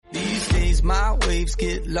waves, my waves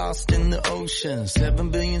get lost in the ocean. 7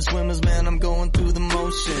 billion swimmers, man, I'm going through the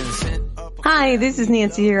motions. Hi, this is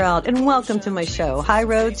Nancy Yearout, and welcome to my show, High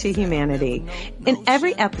Road to Humanity. In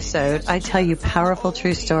every episode, I tell you powerful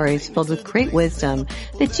true stories filled with great wisdom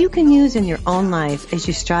that you can use in your own life as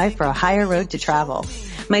you strive for a higher road to travel.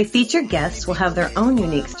 My featured guests will have their own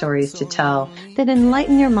unique stories to tell that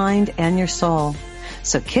enlighten your mind and your soul.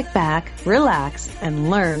 So kick back, relax, and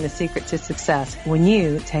learn the secret to success when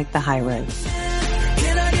you take the high road.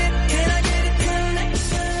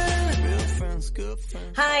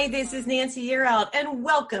 Hi, this is Nancy Yearout, and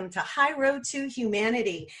welcome to High Road to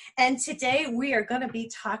Humanity. And today we are going to be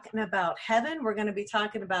talking about heaven. We're going to be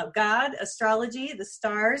talking about God, astrology, the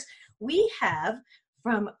stars. We have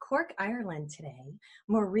from Cork, Ireland today,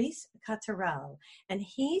 Maurice Cotterell, and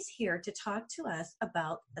he's here to talk to us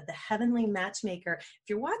about the Heavenly Matchmaker. If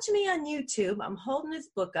you're watching me on YouTube, I'm holding this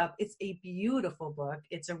book up. It's a beautiful book.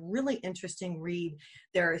 It's a really interesting read.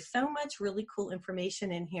 There is so much really cool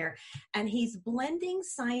information in here, and he's blending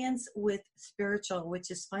science with spiritual, which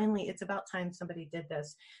is finally, it's about time somebody did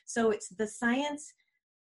this. So it's the science,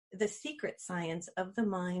 the secret science of the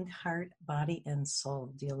mind, heart, body, and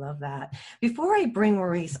soul. Do you love that? Before I bring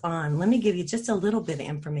Maurice on, let me give you just a little bit of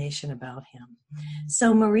information about him.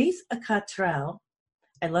 So Maurice Cotterell,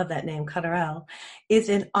 I love that name, Cotterell, is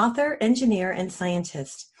an author, engineer, and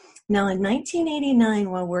scientist. Now, in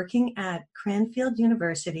 1989, while working at Cranfield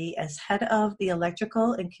University as head of the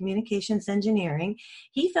electrical and communications engineering,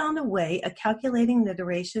 he found a way of calculating the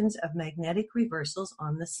durations of magnetic reversals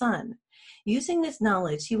on the sun. Using this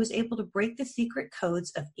knowledge, he was able to break the secret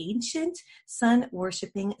codes of ancient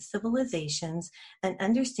sun-worshipping civilizations and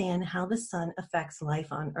understand how the sun affects life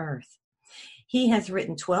on Earth. He has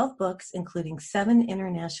written 12 books, including 7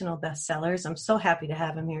 international bestsellers. I'm so happy to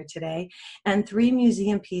have him here today. And 3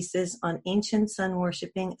 museum pieces on ancient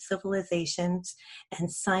sun-worshipping civilizations and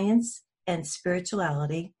science and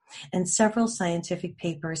spirituality, and several scientific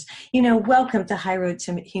papers. You know, welcome to High Road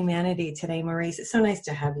to Humanity today, Maurice. It's so nice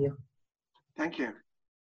to have you. Thank you.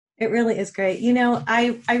 It really is great. You know,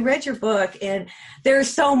 I read your book, and there's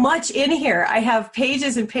so much in here. I have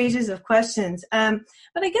pages and pages of questions.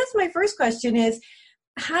 But I guess my first question is,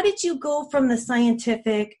 how did you go from the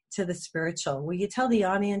scientific to the spiritual? Will you tell the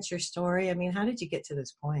audience your story? I mean, how did you get to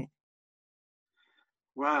this point?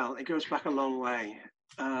 Well, it goes back a long way.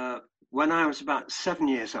 When I was about 7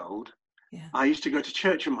 years old, I used to go to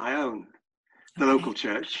church on my own, the local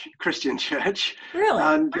church, Christian church. Really?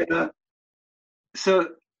 And so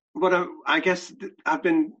I guess I've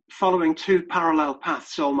been following 2 parallel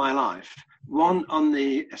paths all my life, one on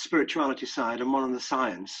the spirituality side and one on the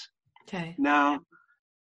science. Okay. Now,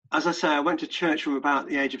 as I say, I went to church from about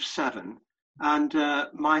the age of 7, and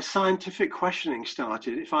my scientific questioning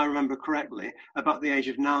started, if I remember correctly, about the age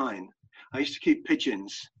of 9. I used to keep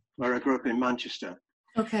pigeons where I grew up in Manchester.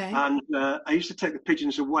 Okay. And I used to take the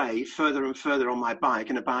pigeons away further and further on my bike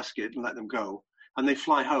in a basket and let them go, and they'd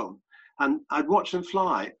fly home. And I'd watch them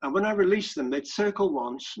fly. And when I released them, they'd circle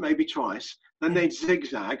once, maybe twice. Then they'd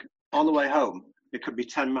zigzag all the way home. It could be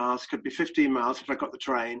 10 miles, could be 15 miles if I got the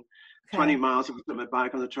train, 20 miles if I got my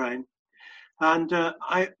bike on the train. And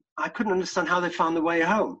I couldn't understand how they found the way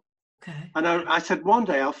home. Okay. And I said, one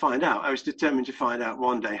day I'll find out. I was determined to find out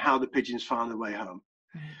one day how the pigeons found their way home.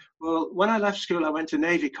 Right. Well, when I left school, I went to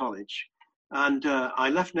Navy College. And I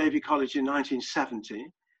left Navy College in 1970.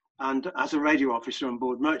 And as a radio officer on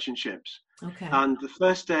board merchant ships. Okay. And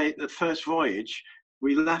the first voyage,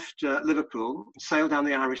 we left Liverpool, sailed down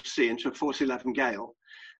the Irish Sea into a force 11 gale.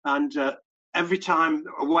 And every time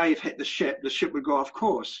a wave hit the ship would go off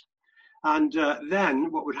course. And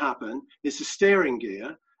then what would happen is the steering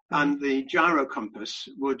gear and the gyro compass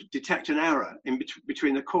would detect an error in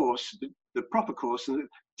between the course, the proper course, and the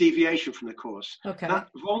deviation from the course. Okay. That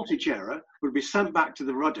voltage error would be sent back to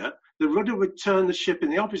the rudder. The rudder would turn the ship in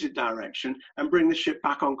the opposite direction and bring the ship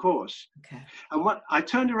back on course. Okay. And what I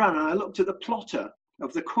turned around and I looked at the plotter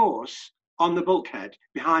of the course on the bulkhead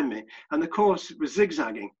behind me, and the course was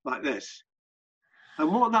zigzagging like this.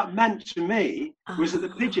 And what that meant to me was that the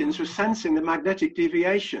pigeons were sensing the magnetic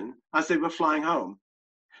deviation as they were flying home.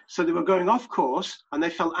 So they were going off course and they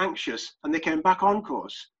felt anxious, and they came back on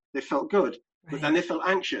course. They felt good, but then they felt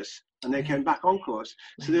anxious and they came back on course.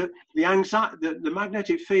 So the anxiety, the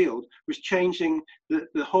magnetic field was changing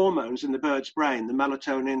the hormones in the bird's brain, the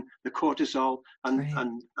melatonin, the cortisol,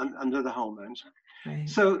 and other hormones. Right.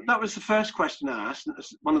 So that was the first question I asked, and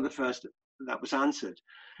that's one of the first that was answered.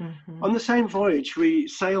 Mm-hmm. On the same voyage, we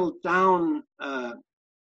sailed down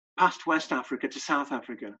past West Africa to South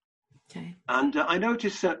Africa. Okay. And I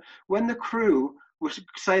noticed that when the crew were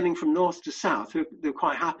sailing from north to south, they were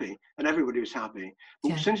quite happy, and everybody was happy.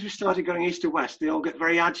 But as soon as we started going east to west, they all get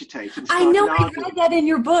very agitated. And I know, I read that in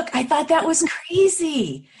your book. I thought that was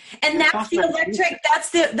crazy. And that's the electric,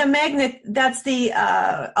 that's the magnet, that's the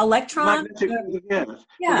electron. Magnetic field of the Earth.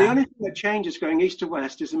 Yeah. Well, the only thing that changes going east to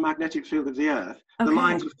west is the magnetic field of the Earth. Okay. The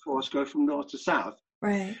lines, of course, go from north to south.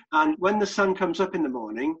 Right. And when the sun comes up in the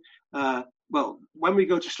morning, when we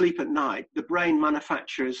go to sleep at night, the brain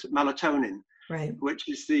manufactures melatonin, right, which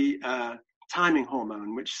is the timing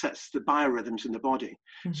hormone, which sets the biorhythms in the body.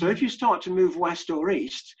 Mm-hmm. So if you start to move west or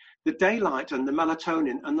east, the daylight and the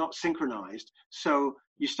melatonin are not synchronized. So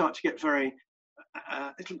you start to get very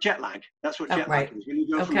jet lag. That's what jet lag is. When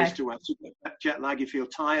you go from east to west, you get jet lag, you feel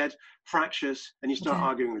tired, fractious, and you start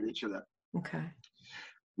arguing with each other. Okay.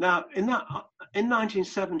 Now, in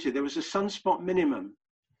 1970, there was a sunspot minimum.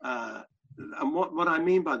 And what I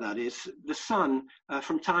mean by that is the sun,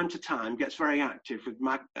 from time to time, gets very active with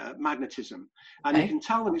magnetism. And you can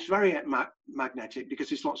tell when it's very magnetic because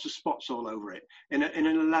there's lots of spots all over it in an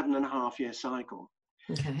 11.5-year cycle.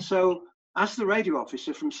 Okay. So as the radio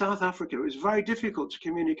officer from South Africa, it was very difficult to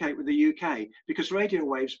communicate with the UK because radio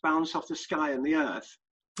waves bounce off the sky and the earth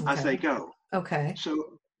as they go. Okay.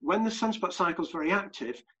 So when the sunspot cycle is very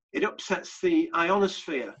active, it upsets the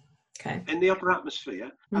ionosphere in the upper atmosphere,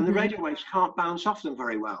 and the radio waves can't bounce off them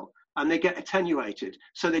very well, and they get attenuated,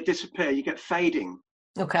 so they disappear. You get fading.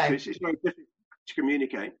 Okay. So it's very difficult to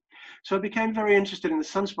communicate. So I became very interested in the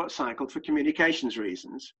sunspot cycle for communications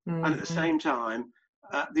reasons, and at the same time,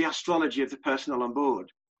 the astrology of the personnel on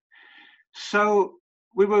board. So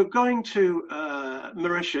we were going to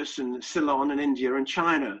Mauritius and Ceylon and India and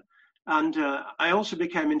China. And I also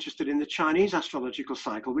became interested in the Chinese astrological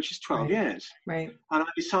cycle, which is 12 years. Right. And I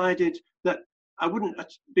decided that I wouldn't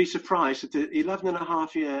be surprised that the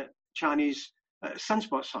 11.5-year Chinese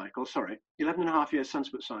sunspot cycle, 11.5-year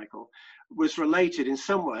sunspot cycle was related in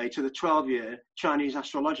some way to the 12-year Chinese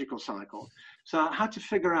astrological cycle. So I had to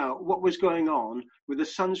figure out what was going on with the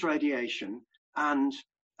sun's radiation and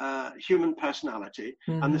human personality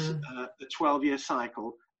and the 12-year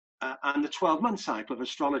cycle and the 12-month cycle of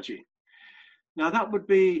astrology. Now, that would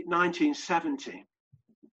be 1970.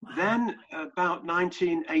 Wow. Then, about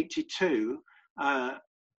 1982,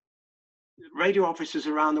 radio officers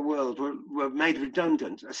around the world were made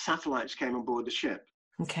redundant as satellites came on board the ship.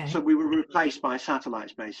 Okay. So we were replaced by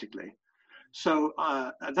satellites, basically. So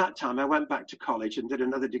at that time, I went back to college and did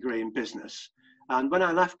another degree in business. And when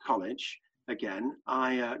I left college, again,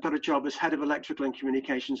 I got a job as head of electrical and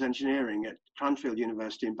communications engineering at Cranfield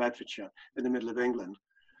University in Bedfordshire, in the middle of England.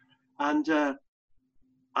 And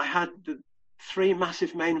I had the 3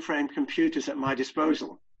 massive mainframe computers at my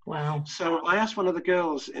disposal. Wow. So I asked one of the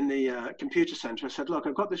girls in the computer center, I said, look,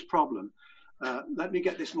 I've got this problem. Let me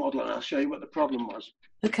get this model and I'll show you what the problem was.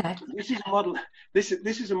 Okay. This is a model. This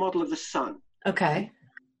is a model of the sun. Okay.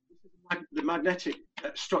 The magnetic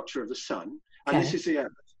structure of the sun. And Okay. this is the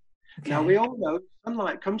Earth. Okay. Now, we all know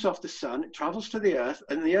sunlight comes off the sun, it travels to the Earth,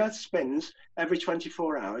 and the Earth spins every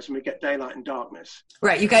 24 hours, and we get daylight and darkness.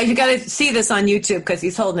 Right. You guys, you got to see this on YouTube because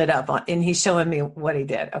he's holding it up and he's showing me what he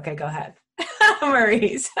did. Okay, go ahead.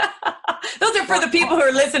 Maurice. Those are for the people who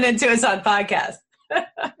are listening to us on podcast.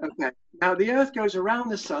 Okay. Now, the Earth goes around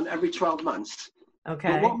the sun every 12 months.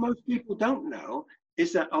 Okay. But what most people don't know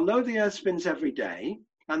is that although the Earth spins every day,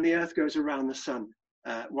 and the Earth goes around the sun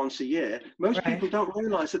once a year, most people don't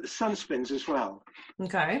realize that the sun spins as well.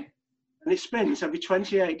 Okay. And it spins every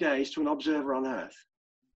 28 days to an observer on Earth.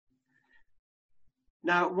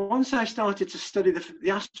 Now, once I started to study the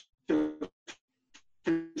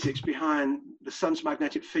astrophysics behind the sun's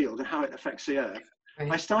magnetic field and how it affects the Earth,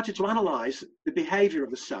 I started to analyze the behavior of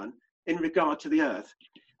the sun in regard to the Earth.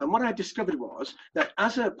 And what I discovered was that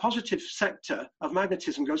as a positive sector of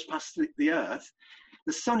magnetism goes past the Earth,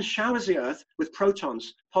 the sun showers the Earth with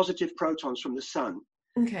protons, positive protons from the sun.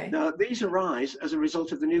 Okay. Now, these arise as a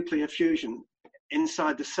result of the nuclear fusion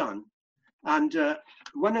inside the sun. And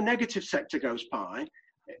when a negative sector goes by,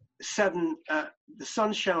 the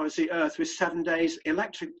sun showers the Earth with 7 days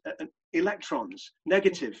electrons,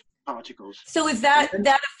 negative particles. So is that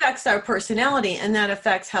affects our personality and that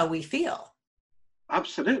affects how we feel?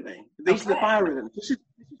 Absolutely. These are the biorhythms. This is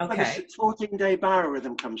where the 14-day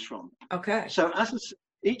biorhythm comes from. Okay. So as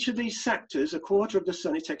each of these sectors, a quarter of the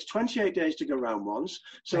sun, it takes 28 days to go around once.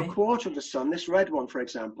 So a quarter of the sun, this red one, for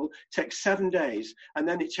example, takes 7 days, and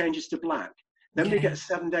then it changes to black. Then we get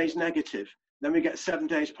 7 days negative. Then we get 7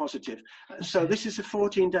 days positive. So this is a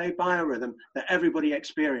 14-day biorhythm that everybody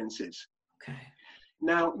experiences. Okay.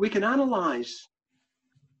 Now, we can analyze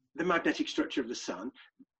the magnetic structure of the sun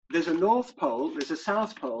there's a North Pole, there's a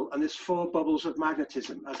South Pole, and there's 4 bubbles of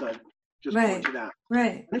magnetism, as I just pointed out.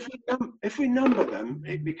 Right. And if we number them,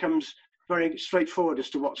 it becomes very straightforward as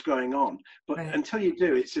to what's going on. But until you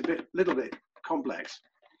do, it's a little bit complex.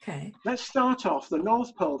 Okay. Let's start off the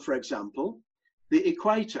North Pole, for example, the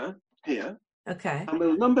equator here. Okay. And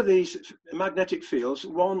we'll number these magnetic fields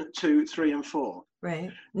 1, 2, 3, and 4.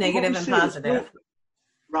 Right. Negative and positive.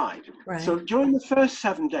 Right. So during the first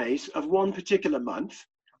 7 days of one particular month,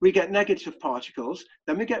 we get negative particles,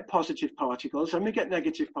 then we get positive particles, then we get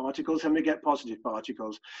negative particles, and we get positive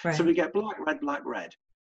particles. Right. So we get black, red, black, red.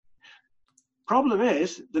 Problem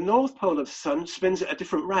is, the North Pole of the sun spins at a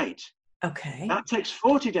different rate. Okay. That takes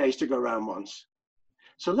 40 days to go around once.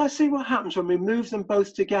 So let's see what happens when we move them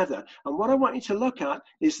both together. And what I want you to look at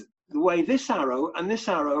is the way this arrow and this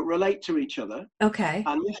arrow relate to each other. Okay.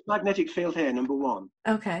 And this magnetic field here, number 1.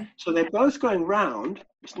 Okay. So they're both going round.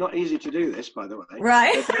 It's not easy to do this, by the way.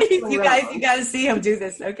 Right. You got to see him do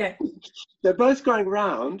this. Okay. They're both going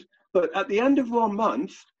round, but at the end of 1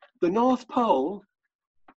 month, the North Pole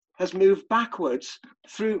has moved backwards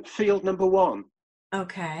through field number 1.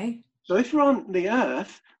 Okay. So if you're on the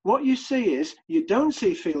Earth, what you see is you don't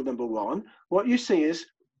see field number 1. What you see is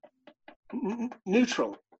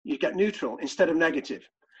neutral. You get neutral instead of negative.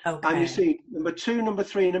 Okay. And you see number 2, number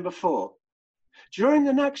 3, number 4. During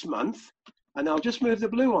the next month, and I'll just move the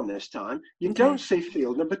blue on this time, you don't see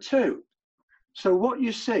field number 2. So what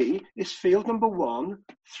you see is field number 1,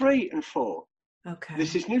 3, and 4. Okay.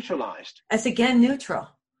 This is neutralized. It's again neutral.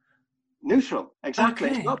 Neutral, exactly.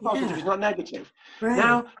 Okay, It's not positive, it's not negative. Right.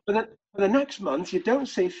 Now, for the next month, you don't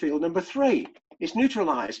see field number 3. It's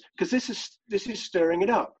neutralized because this is stirring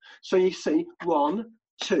it up. So you see 1,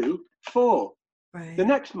 2, 4. Right. The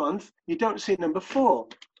next month, you don't see number 4.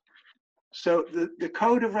 So the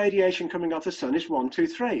code of radiation coming off the sun is 1, 2,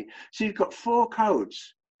 3. So you've got 4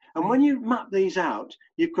 codes. And when you map these out,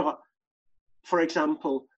 you've got, for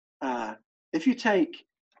example, if you take,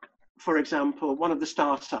 for example, one of the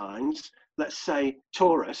star signs, let's say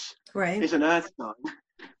Taurus is an earth sign.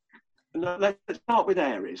 And let's start with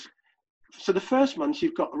Aries. So the first month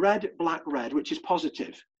you've got red, black, red, which is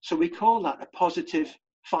positive. So we call that a positive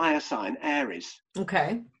fire sign, Aries.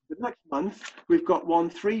 Okay. The next month we've got 1,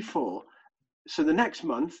 3, 4. So the next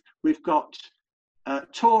month we've got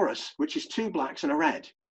Taurus, which is 2 blacks and a red.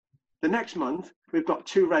 The next month we've got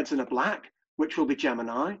 2 reds and a black, which will be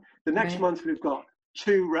Gemini. The next month we've got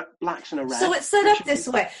 2 blacks and a red. So it's set up this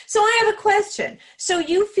way. So I have a question. So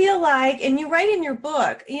you feel like, and you write in your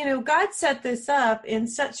book, God set this up in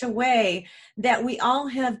such a way that we all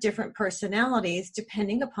have different personalities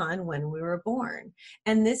depending upon when we were born.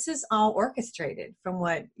 And this is all orchestrated from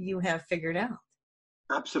what you have figured out.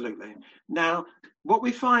 Absolutely. Now, what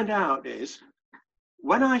we find out is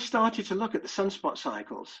when I started to look at the sunspot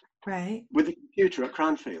cycles with the computer at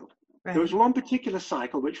Cranfield, there was one particular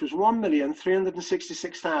cycle which was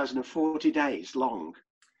 1,366,040 days long.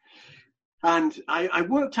 And I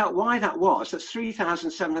worked out why that was. That's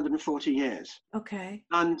 3,740 years. Okay.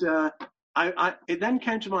 And it then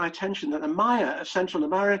came to my attention that the Maya of Central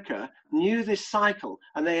America knew this cycle,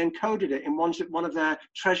 and they encoded it in one of their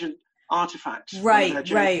treasured artifacts. Right.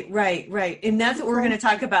 And that's what we're going to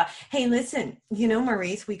talk about. Hey, listen,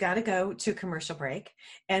 Maurice, we got to go to commercial break.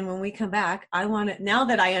 And when we come back, now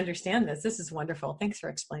that I understand this is wonderful. Thanks for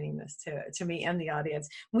explaining this to me and the audience.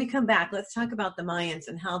 When we come back, let's talk about the Mayans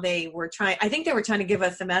and how they were trying to give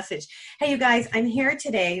us a message. Hey, you guys, I'm here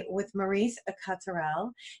today with Maurice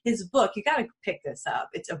Cotterell. His book, you got to pick this up.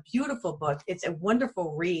 It's a beautiful book. It's a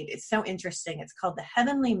wonderful read. It's so interesting. It's called The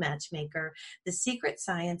Heavenly Matchmaker, The Secret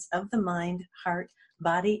Science of the Mind, Heart,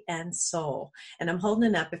 Body, and Soul. And I'm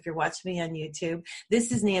holding it up if you're watching me on YouTube.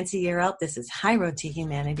 This is Nancy Yearout. This is High Road to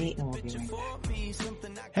Humanity, and we'll be right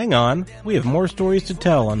back. Hang on. We have more stories to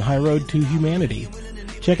tell on High Road to Humanity.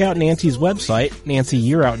 Check out Nancy's website,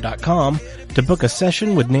 nancyyearout.com, to book a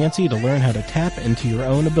session with Nancy to learn how to tap into your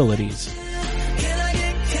own abilities.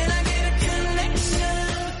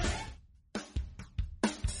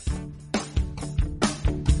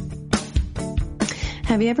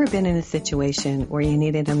 Have you ever been in a situation where you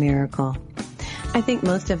needed a miracle? I think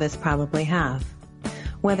most of us probably have.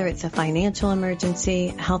 Whether it's a financial emergency,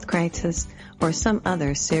 health crisis, or some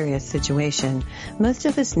other serious situation, most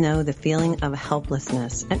of us know the feeling of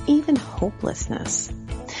helplessness and even hopelessness.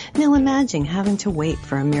 Now imagine having to wait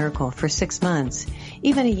for a miracle for 6 months,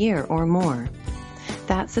 even a year or more.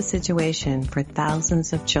 That's the situation for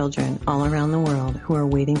thousands of children all around the world who are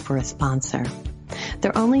waiting for a sponsor.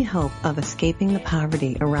 Their only hope of escaping the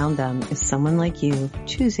poverty around them is someone like you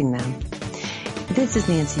choosing them. This is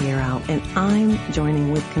Nancy Yearout, and I'm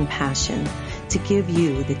joining with compassion to give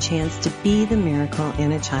you the chance to be the miracle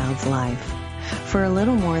in a child's life. For a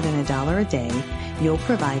little more than $1 a day, you'll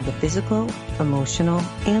provide the physical, emotional,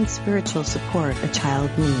 and spiritual support a child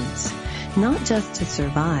needs, not just to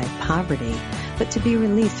survive poverty, but to be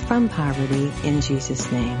released from poverty in Jesus'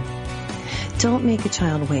 name. Don't make a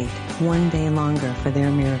child wait one day longer for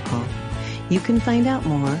their miracle. You can find out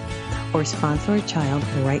more or sponsor a child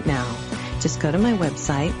right now. Just go to my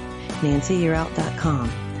website, nancyyearout.com.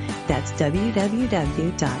 That's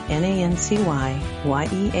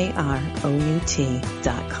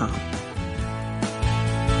www.nancyyearout.com.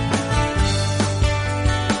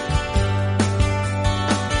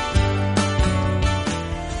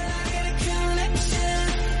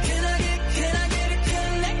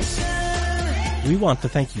 We want to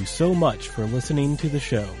thank you so much for listening to the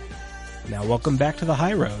show. Now welcome back to the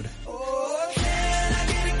High Road.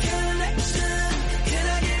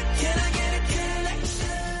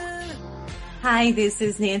 Hi, this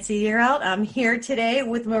is Nancy Yearout. I'm here today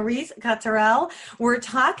with Maurice Cotterell. We're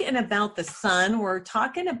talking about the sun. We're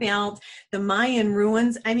talking about the Mayan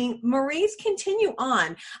ruins. I mean, Maurice, continue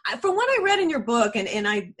on. From what I read in your book, and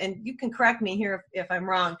you can correct me here if I'm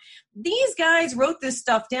wrong, these guys wrote this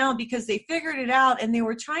stuff down because they figured it out and they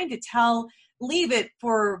were trying to leave it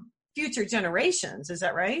for future generations. Is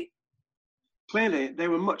that right? Clearly, they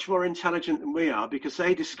were much more intelligent than we are because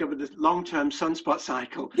they discovered the long-term sunspot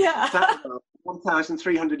cycle. Yeah. That was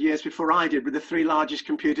 1,300 years before I did with the 3 largest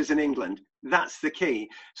computers in England. That's the key.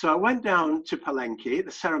 So I went down to Palenque,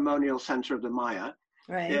 the ceremonial center of the Maya,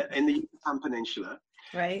 right, in the Yucatan Peninsula,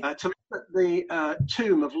 right, to look at the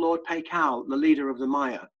tomb of Lord Paikal, the leader of the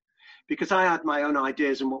Maya, because I had my own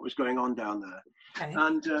ideas on what was going on down there. okay.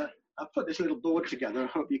 And I put this little board together. I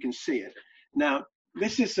hope you can see it. Now,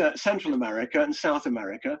 this is Central America and South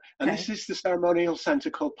America, and Okay. this is the ceremonial center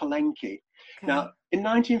called Palenque. Okay. Now, in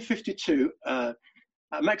 1952, a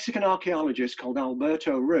Mexican archaeologist called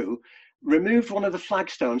Alberto Ru removed one of the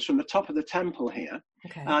flagstones from the top of the temple here,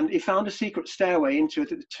 Okay. and he found a secret stairway into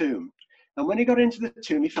it at the tomb. And when he got into the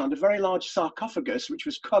tomb, he found a very large sarcophagus, which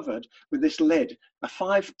was covered with this lid, a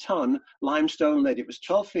 5-ton limestone lid. It was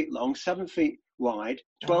 12 feet long, 7 feet wide,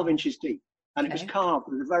 12 Wow. inches deep, and it was Okay. carved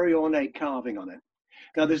with a very ornate carving on it.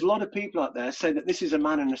 Now, there's a lot of people out there say that this is a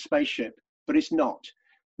man in a spaceship, but it's not.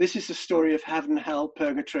 This is the story of heaven, hell,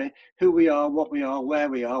 purgatory, who we are, what we are, where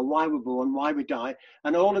we are, why we're born, why we die,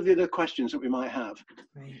 and all of the other questions that we might have.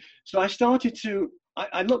 Right. So I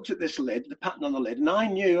looked at this lid, the pattern on the lid, and I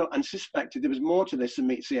knew and suspected there was more to this than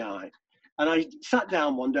meets the eye. And I sat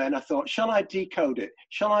down one day and I thought, shall I decode it?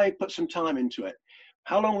 Shall I put some time into it?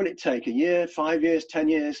 How long will it take? A year, 5 years, 10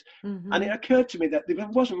 years? Mm-hmm. And it occurred to me that there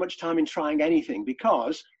wasn't much time in trying anything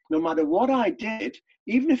because no matter what I did,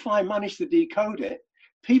 even if I managed to decode it,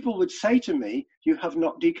 people would say to me, you have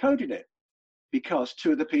not decoded it because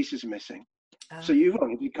 2 of the pieces are missing. So you've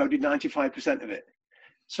only decoded 95% of it.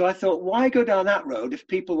 So I thought, why go down that road if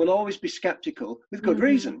people will always be skeptical with good Mhm.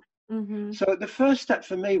 reason? Mm-hmm. So the first step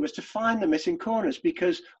for me was to find the missing corners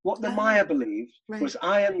because what the Maya believed Right. was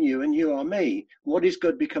I am you and you are me. What is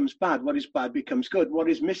good becomes bad. What is bad becomes good. What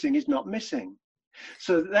is missing is not missing.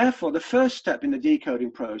 So therefore, the first step in the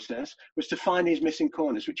decoding process was to find these missing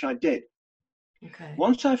corners, which I did. Okay.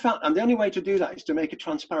 Once I found, and the only way to do that is to make a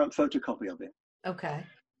transparent photocopy of it. Okay.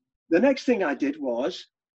 The next thing I did was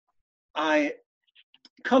I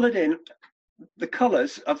colored in the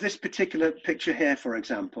colors of this particular picture here, for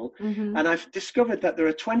example, Mm-hmm. and I've discovered that there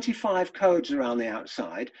are 25 codes around the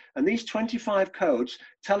outside, and these 25 codes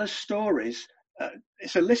tell us stories.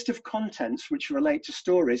 It's a list of contents which relate to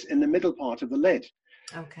stories in the middle part of the lid.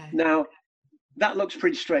 Okay. Now, that looks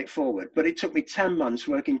pretty straightforward, but it took me 10 months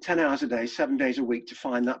working 10 hours a day, 7 days a week to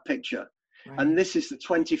find that picture. Right. And this is the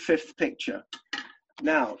 25th picture.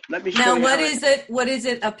 Now, let me show Now, you. what is it? What is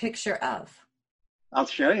it a picture of? I'll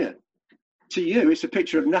show you. To you, it's a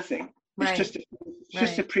picture of nothing. Right. It's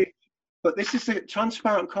just a pre. But this is a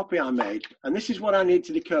transparent copy I made, and this is what I need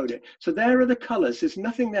to decode it. So there are the colors. There's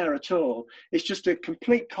nothing there at all. It's just a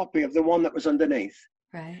complete copy of the one that was underneath.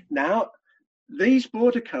 Right. Now, these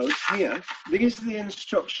border codes here, these are the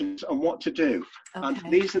instructions on what to do. Okay.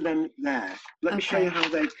 And these are them there. Let me show you how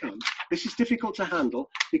they come. This is difficult to handle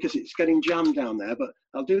because it's getting jammed down there, but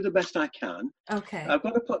I'll do the best I can. Okay. I've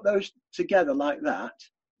got to put those together like that.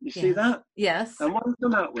 You see Yes. that? Yes. And what I've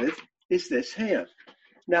come out with is this here.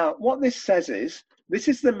 Now, what this says is, this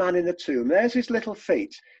is the man in the tomb. There's his little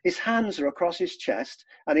feet. His hands are across his chest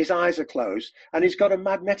and his eyes are closed. And he's got a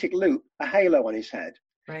magnetic loop, a halo on his head.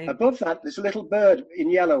 Right. Above that, there's a little bird in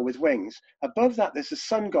yellow with wings. Above that, there's the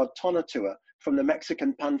sun god Tonatiuh from the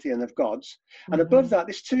Mexican pantheon of gods. And above that,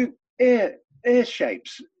 there's 2 ear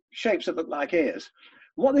shapes, shapes that look like ears.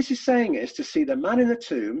 What this is saying is to see the man in the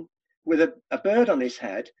tomb with a bird on his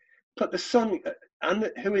head, put the sun,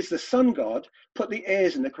 who is the sun god, put the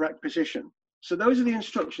ears in the correct position. So those are the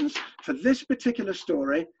instructions for this particular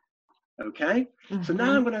story. Okay. Mm-hmm. So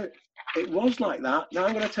now it was like that. Now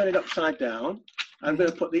I'm going to turn it upside down. I'm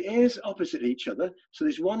going to put the ears opposite each other. So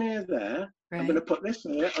there's one ear there. Right. I'm going to put this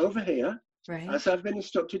ear over here, as I've been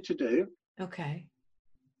instructed to do. Okay.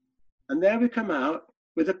 And there we come out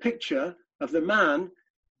with a picture of the man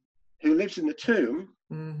who lives in the tomb,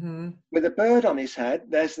 with a bird on his head.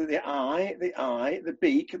 There's the eye, the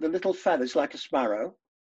beak, the little feathers like a sparrow.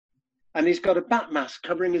 And he's got a bat mask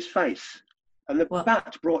covering his face. And the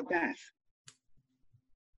bat brought death.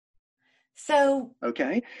 So,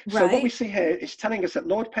 okay. So what we see here is telling us that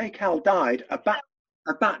Lord Pakal died. A bat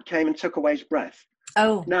came and took away his breath.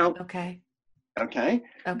 Oh, now. Okay. Okay.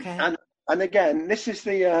 And again, this is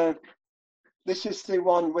the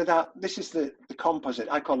one without. This is the composite.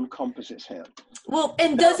 I call them composites here. Well,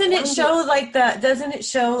 and doesn't it show like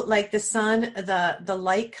the sun, the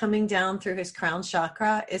light coming down through his crown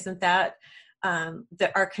chakra? Isn't that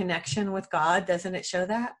our connection with God? Doesn't it show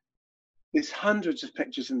that? There's hundreds of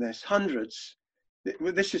pictures in this, hundreds.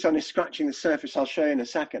 This is only scratching the surface. I'll show you in a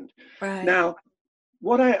second. Right. Now,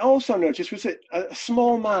 what I also noticed was a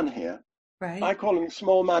small man here. Right. I call him a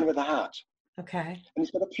small man with a hat. Okay. And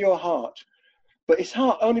he's got a pure heart. But his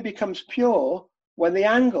heart only becomes pure when the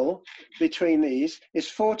angle between these is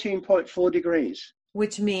 14.4 degrees.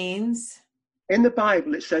 Which means? In the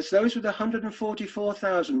Bible, it says those with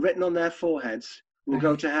 144,000 written on their foreheads will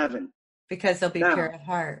go to heaven. Because they'll be pure at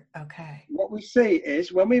heart. Okay. What we see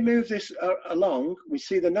is when we move this along, we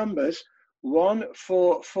see the numbers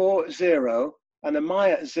 1440 and a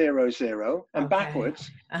Maya 00 and backwards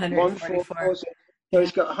 1440. So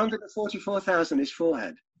he's got 144,000 in his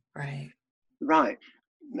forehead. Right.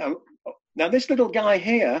 Now this little guy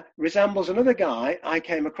here resembles another guy I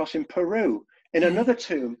came across in Peru in another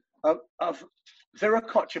tomb of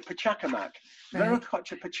Viracocha Pachacamac.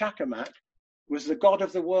 Viracocha Pachacamac was the god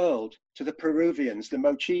of the world to the Peruvians, the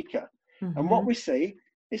Mochica. And what we see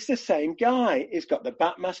is the same guy. He's got the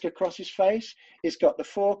bat mask across his face. He's got the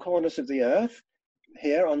four corners of the earth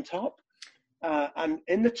here on top. And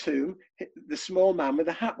in the tomb, the small man with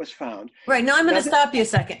the hat was found. Right. Now I'm going to stop you a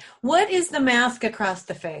second. What is the mask across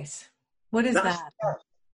the face? What is that? Death.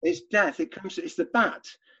 It's death. It's the bat.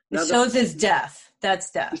 Now, it shows his death.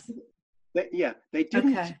 That's death. They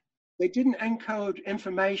didn't encode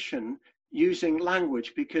information using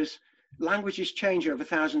language because languages change over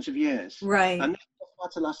thousands of years. Right. And this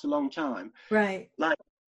had to last a long time. Right. Like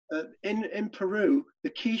in Peru, the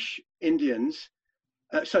Quiche Indians,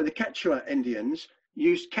 the Quechua Indians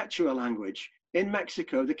used Quechua language. In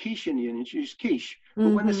Mexico, the Quiche Indians used Quiche. But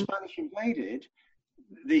when the Spanish invaded,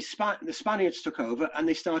 the Spaniards took over and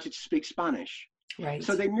they started to speak Spanish. Right.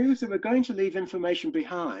 So they knew if they were going to leave information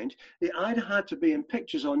behind, it either had to be in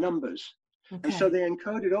pictures or numbers. Okay. And so they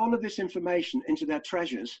encoded all of this information into their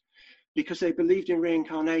treasures because they believed in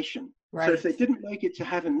reincarnation. Right. So if they didn't make it to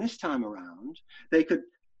heaven this time around, they could,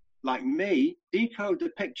 like me, decode the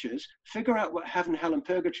pictures, figure out what heaven, hell, and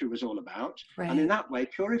purgatory was all about, and in that way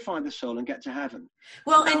purify the soul and get to heaven.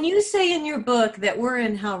 Well, and you say in your book that we're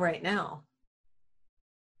in hell right now.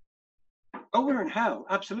 Oh, we're in hell,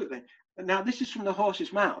 absolutely. Now, this is from the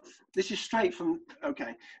horse's mouth. This is straight from,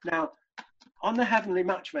 okay. Now, on the Heavenly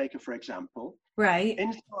Matchmaker, for example,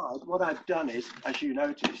 inside what I've done is, as you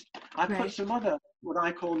noticed, I put some other, what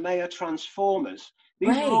I call Maya transformers.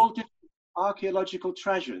 These are all different archaeological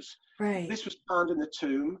treasures. This was found in the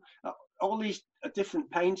tomb. All these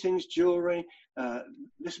different paintings, jewelry,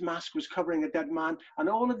 this mask was covering a dead man, and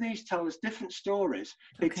all of these tell us different stories.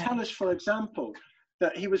 They tell us, for example,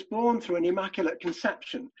 that he was born through an immaculate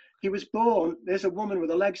conception. He was born, there's a woman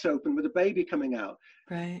with her legs open with a baby coming out.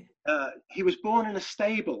 He was born in a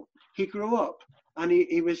stable. He grew up and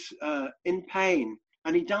he was in pain.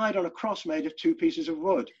 And he died on a cross made of 2 pieces of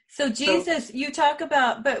wood. So Jesus, you talk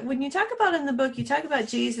about, but when you talk about in the book, you talk about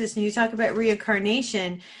Jesus and you talk about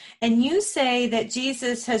reincarnation. And you say that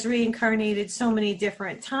Jesus has reincarnated so many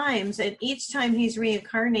different times. And each time he's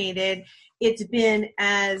reincarnated, it's been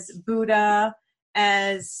as Buddha,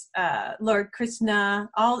 as Lord Krishna.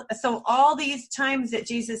 All these times that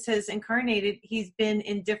Jesus has incarnated, he's been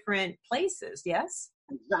in different places, yes?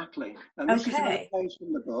 Exactly. And this is a page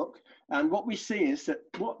from the book. And what we see is that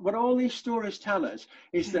what all these stories tell us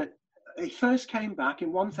is that he first came back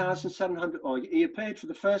in 1700, or he appeared for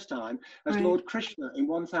the first time as Lord Krishna in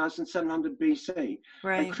 1700 BC.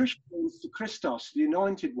 And Krishna means to Christos, the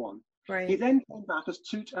anointed one. Right. He then came back as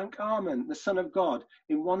Tutankhamun, the son of God,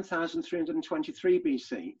 in 1323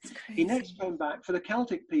 BC. He next came back for the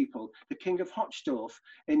Celtic people, the king of Hochdorf,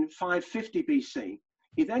 in 550 BC.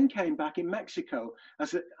 He then came back in Mexico,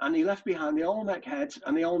 and he left behind the Olmec heads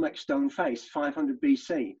and the Olmec stone face, 500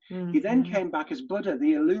 BC. He then came back as Buddha,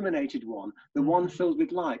 the illuminated one, the one filled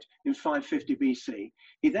with light, in 550 BC.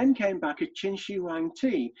 He then came back as Qin Shi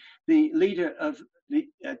Huangdi, the leader of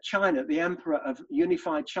China, the emperor of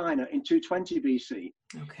unified China, in 220 BC.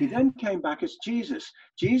 He then came back as Jesus.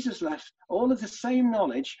 Jesus left all of the same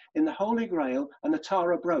knowledge in the Holy Grail and the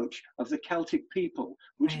Tara brooch of the Celtic people,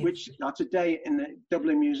 which are today in the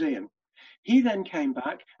Dublin Museum. He then came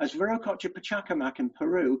back as Viracocha Pachacamac in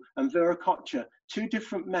Peru and Viracocha, two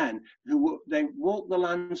different men they walked the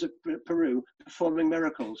lands of Peru performing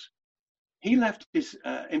miracles. He left his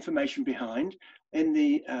information behind in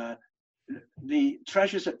the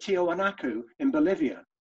treasures at Tiwanaku in Bolivia.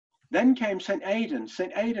 Then came St. Aidan.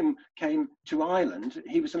 St. Aidan came to Ireland.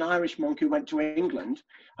 He was an Irish monk who went to England,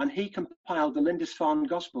 and he compiled the Lindisfarne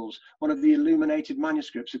Gospels, one of the illuminated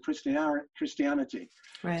manuscripts of Christianity.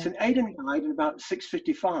 Right. St. Aidan died in about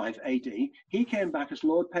 655 AD. He came back as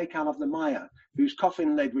Lord Pacal of the Maya, whose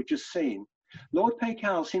coffin lid we've just seen. Lord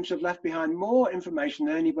Pacal seems to have left behind more information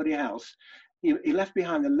than anybody else. He left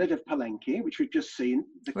behind the lid of Palenque, which we've just seen,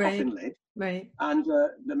 the coffin lid, and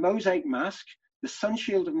the mosaic mask, the sun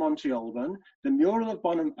shield of Monte Alban, the mural of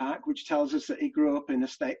Bonampak, which tells us that he grew up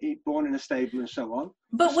born in a stable and so on.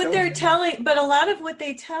 But a lot of what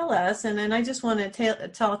they tell us, and I just want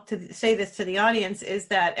to say this to the audience, is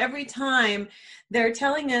that every time they're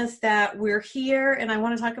telling us that we're here, and I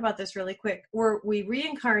want to talk about this really quick, we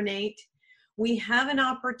reincarnate. We have an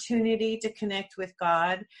opportunity to connect with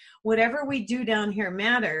God. Whatever we do down here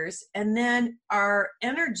matters. And then our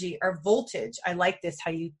energy, our voltage, I like this,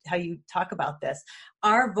 how you talk about this.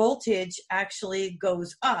 Our voltage actually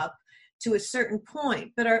goes up to a certain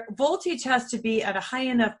point, but our voltage has to be at a high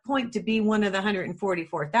enough point to be one of the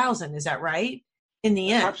 144,000. Is that right? In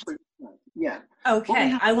the end? Absolutely. Yeah.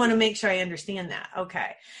 Okay. I want to make sure I understand that.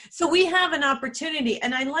 Okay. So we have an opportunity,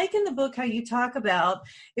 and I like in the book how you talk about,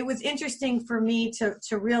 it was interesting for me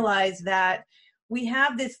to realize that we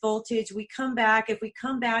have this voltage. We come back, if we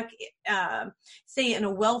come back, say in a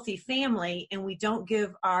wealthy family, and we don't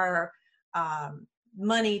give our,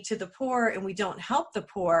 money to the poor and we don't help the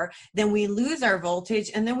poor, then we lose our voltage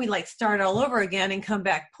and then we start all over again and come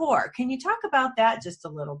back poor. Can you talk about that just a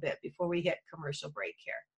little bit before we hit commercial break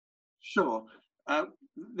here? Sure.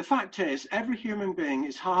 The fact is, every human being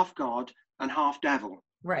is half God and half devil.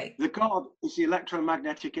 Right. The God is the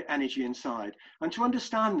electromagnetic energy inside. And to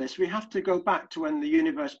understand this, we have to go back to when the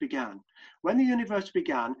universe began. When the universe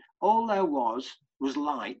began, all there was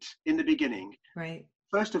light in the beginning. Right.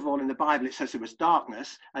 First of all, in the Bible, it says there was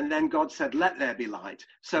darkness, and then God said, let there be light.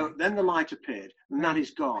 So then the light appeared, and that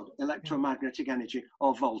is God, electromagnetic energy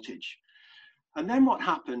or voltage. And then what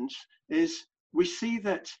happens is we see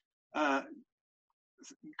that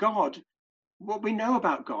God, what we know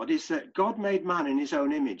about God is that God made man in his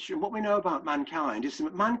own image. And what we know about mankind is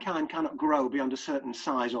that mankind cannot grow beyond a certain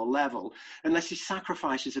size or level unless he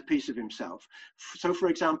sacrifices a piece of himself. So, for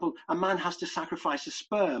example, a man has to sacrifice a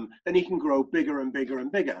sperm, then he can grow bigger and bigger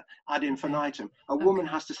and bigger, ad infinitum. A woman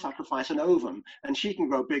has to sacrifice an ovum, and she can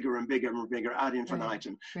grow bigger and bigger and bigger, ad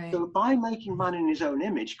infinitum. Right. So by making man in his own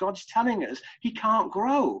image, God's telling us he can't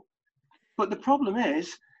grow. But the problem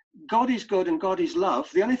is, God is good and God is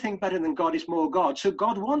love. The only thing better than God is more God. So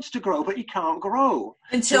God wants to grow, but he can't grow.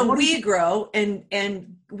 Until we grow and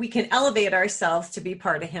we can elevate ourselves to be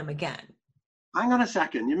part of him again. Hang on a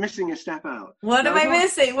second. You're missing a step out. What am I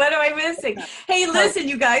missing? Hey, listen,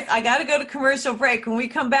 you guys, I got to go to commercial break. When we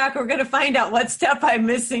come back, we're going to find out what step I'm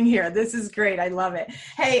missing here. This is great. I love it.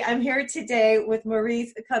 Hey, I'm here today with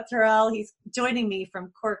Maurice Cottrell. He's joining me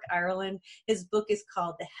from Cork, Ireland. His book is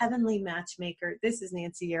called The Heavenly Matchmaker. This is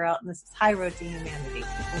Nancy Yearout, and this is High Road to Humanity.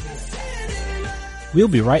 We'll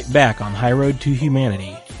be right back on High Road to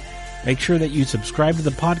Humanity. Make sure that you subscribe to the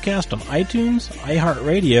podcast on iTunes,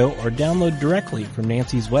 iHeartRadio, or download directly from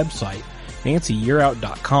Nancy's website,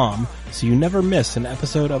 nancyyearout.com, so you never miss an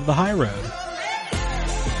episode of The High Road.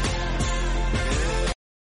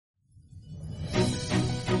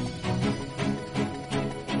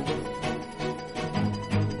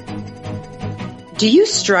 Do you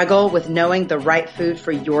struggle with knowing the right food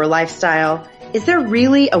for your lifestyle? Is there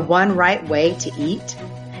really a one right way to eat?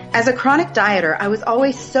 As a chronic dieter, I was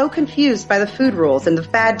always so confused by the food rules and the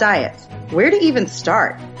fad diets. Where to even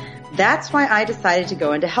start? That's why I decided to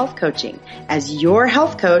go into health coaching. As your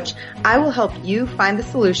health coach, I will help you find the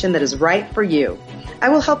solution that is right for you. I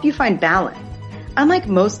will help you find balance. Unlike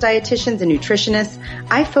most dietitians and nutritionists,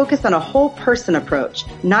 I focus on a whole person approach,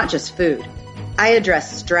 not just food. I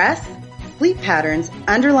address stress, sleep patterns,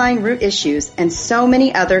 underlying root issues, and so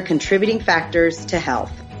many other contributing factors to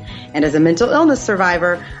health. And as a mental illness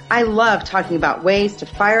survivor, I love talking about ways to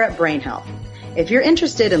fire up brain health. If you're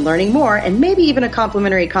interested in learning more and maybe even a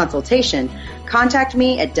complimentary consultation, contact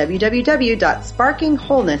me at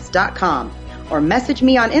www.sparkingwholeness.com or message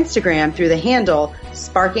me on Instagram through the handle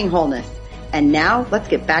Sparking Wholeness. And now let's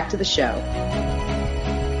get back to the show.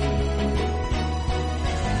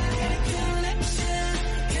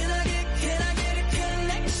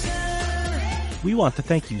 We want to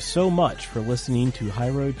thank you so much for listening to High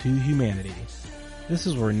Road to Humanity. This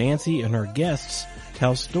is where Nancy and her guests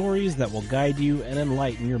tell stories that will guide you and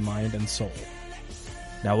enlighten your mind and soul.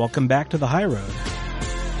 Now welcome back to the High Road.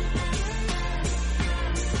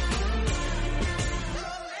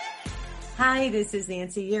 Hi, this is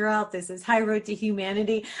Nancy Yearout. This is High Road to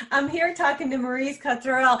Humanity. I'm here talking to Maurice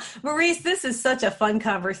Cottrell. Maurice, this is such a fun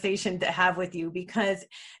conversation to have with you because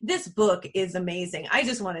this book is amazing. I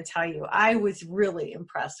just want to tell you, I was really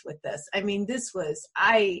impressed with this. I mean,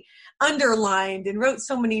 I underlined and wrote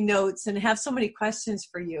so many notes and have so many questions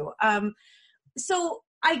for you. So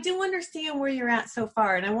I do understand where you're at so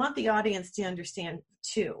far, and I want the audience to understand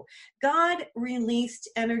too. God released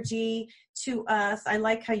energy to us. I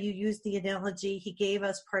like how you used the analogy. He gave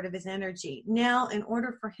us part of his energy. Now, in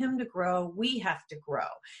order for him to grow, we have to grow.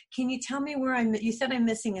 Can you tell me you said I'm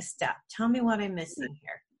missing a step. Tell me what I'm missing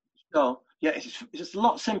here. So, yeah, it's a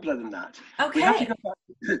lot simpler than that. Okay.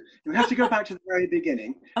 We have to go back to the very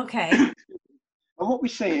beginning. Okay. And what we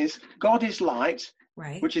say is God is light,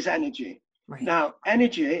 Right. which is energy. Right. Now,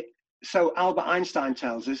 energy, so Albert Einstein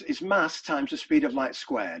tells us, is mass times the speed of light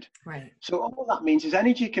squared. Right. So all that means is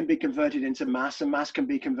energy can be converted into mass, and mass can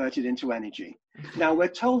be converted into energy. Now, we're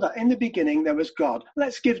told that in the beginning there was God.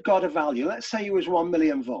 Let's give God a value. Let's say he was 1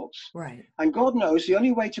 million volts. Right. And God knows the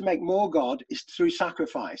only way to make more God is through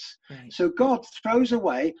sacrifice. Right. So God throws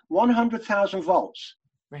away 100,000 volts.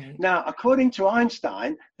 Right. Now, according to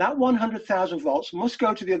Einstein, that 100,000 volts must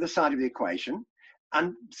go to the other side of the equation.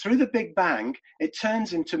 And through the Big Bang, it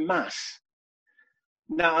turns into mass.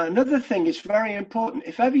 Now, another thing is very important.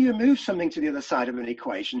 If ever you move something to the other side of an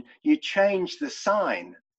equation, you change the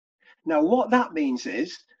sign. Now, what that means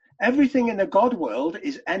is everything in the God world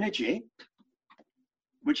is energy,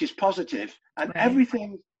 which is positive, and Right.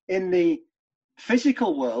 everything in the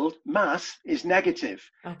physical world, mass, is negative.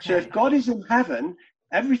 Okay. So if God is in heaven,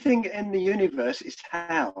 everything in the universe is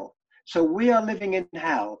hell. So we are living in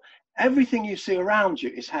hell. Everything you see around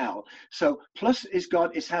you is hell. So plus is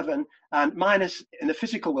God, is heaven, and minus in the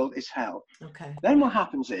physical world is hell. Okay. Then what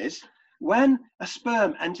happens is when a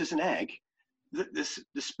sperm enters an egg, the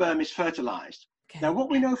sperm is fertilized. Okay. Now, what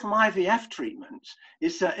we know from IVF treatments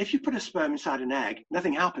is that if you put a sperm inside an egg,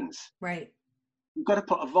 nothing happens. Right. You've got to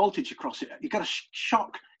put a voltage across it. You've got to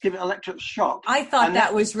give it electric shock. I thought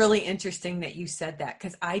that was really interesting that you said that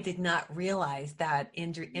because I did not realize that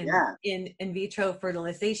in vitro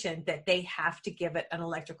fertilization that they have to give it an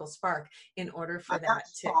electrical spark in order for that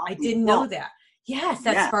to. I didn't know that. Yes,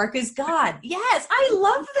 that spark is God. Yes, I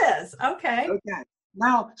love this. Okay. Okay.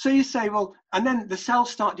 Now, so you say, well, and then the cells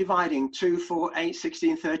start dividing 2, 4, 8,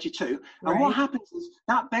 16, 32. And what happens is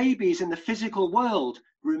that baby is in the physical world.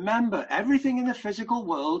 Remember, everything in the physical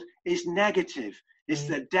world is negative. It's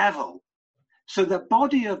the devil. So the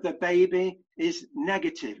body of the baby is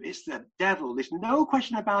negative. It's the devil. There's no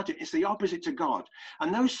question about it. It's the opposite to God.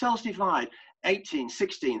 And those cells divide 18,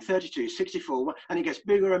 16, 32, 64, and it gets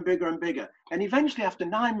bigger and bigger and bigger. And eventually, after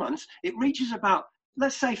 9 months, it reaches about,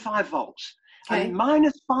 let's say, 5 volts. Okay. And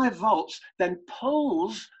minus 5 volts then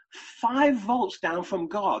pulls 5 volts down from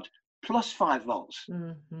God, plus 5 volts.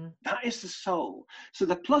 Mm-hmm. That is the soul. So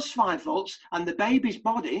the plus 5 volts and the baby's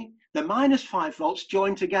body, the minus 5 volts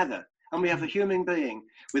join together. And we have a human being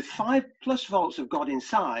with 5 plus volts of God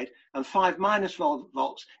inside and 5 minus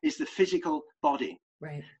volts is the physical body.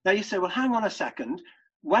 Right. Now you say, well, hang on a second.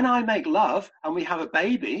 When I make love and we have a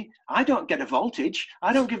baby, I don't get a voltage.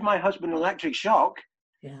 I don't give my husband an electric shock.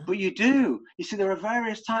 Yeah. But you do. You see, there are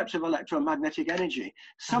various types of electromagnetic energy.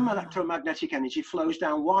 Some electromagnetic energy flows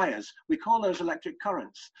down wires. We call those electric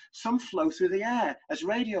currents. Some flow through the air as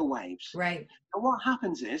radio waves. Right. And what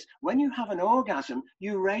happens is, when you have an orgasm,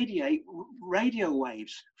 you radiate radio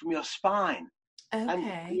waves from your spine. Okay.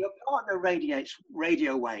 And your partner radiates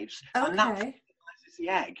radio waves. Okay. And that fertilizes the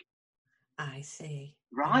egg. I see.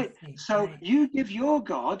 Right? I see. So right. You give your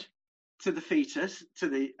God to the fetus, to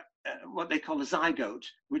the what they call a zygote,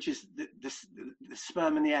 which is the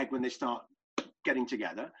sperm and the egg when they start getting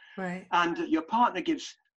together. Right. And your partner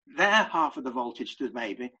gives their half of the voltage to the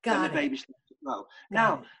baby, then the baby starts to grow.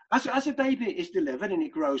 Now, as a baby is delivered and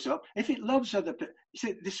it grows up, if it loves other people, you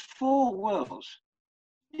see, there's 4 worlds.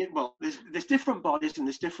 Well, there's different bodies and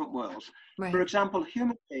there's different worlds. Right. For example, a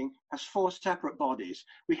human being has 4 separate bodies.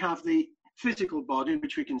 We have the physical body,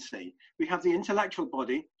 which we can see. We have the intellectual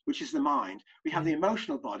body, which is the mind. We have the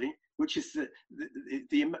emotional body, which is the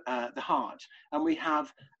heart. And we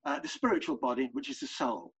have the spiritual body, which is the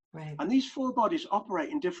soul. Right. And these 4 bodies operate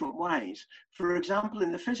in different ways. For example,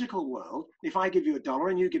 in the physical world, if I give you $1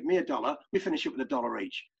 and you give me $1, we finish it with $1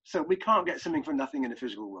 each. So we can't get something for nothing in the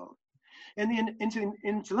physical world. In the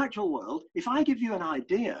intellectual world, if I give you an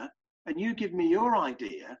idea and you give me your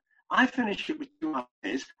idea, I finish it with 2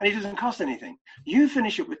 ideas and it doesn't cost anything. You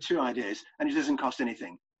finish it with 2 ideas and it doesn't cost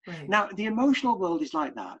anything. Right. Now, the emotional world is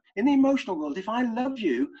like that. In the emotional world, if I love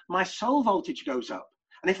you, my soul voltage goes up.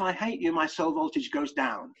 And if I hate you, my soul voltage goes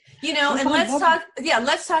down. You know, and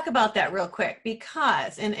let's talk about that real quick,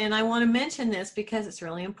 because, and I want to mention this because it's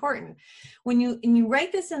really important. When you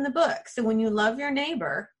write this in the book, so when you love your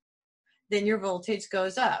neighbor, then your voltage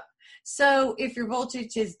goes up. So if your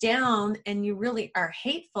voltage is down and you really are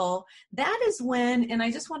hateful, that is when, and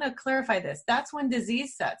I just want to clarify this, that's when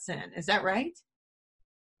disease sets in. Is that right?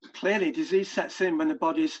 Clearly, disease sets in when the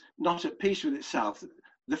body's not at peace with itself.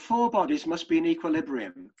 The 4 bodies must be in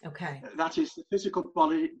equilibrium. Okay. That is the physical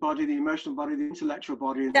body, the emotional body, the intellectual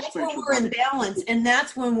body, and the spiritual body. That's when we're in balance, and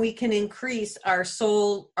that's when we can increase our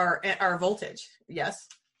soul, our voltage. Yes?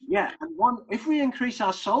 Yeah, and if we increase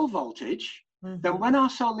our soul voltage, then when our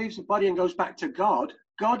soul leaves the body and goes back to God,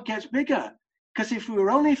 God gets bigger. Because if we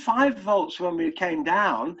were only 5 volts when we came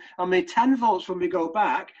down, and we're 10 volts when we go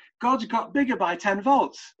back, God's got bigger by 10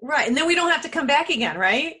 volts. Right, and then we don't have to come back again,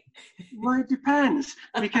 right? Well, it depends,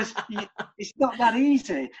 because it's not that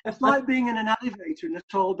easy. It's like being in an elevator in a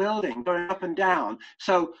tall building, going up and down.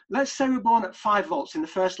 So let's say we're born at 5 volts in the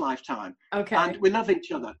first lifetime, and we love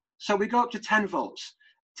each other. So we go up to 10 volts.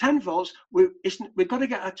 10 volts, we've got to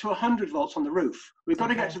get to 100 volts on the roof. We've got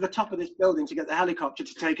to get to the top of this building to get the helicopter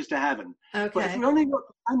to take us to heaven. But if we only go up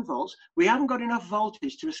to 10 volts, we haven't got enough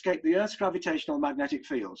voltage to escape the Earth's gravitational magnetic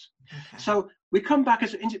fields. So we come back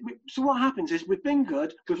so what happens is we've been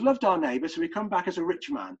good, we've loved our neighbour, so we come back as a rich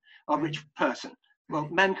man or rich person. Well,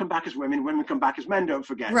 men come back as women come back as men, don't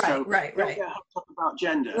forget. Right, so right. Don't get hooked up about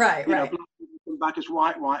gender. Right, Black people come back as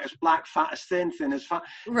white, as black, fat as thin as fat.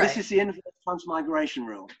 Right. This is the inverse transmigration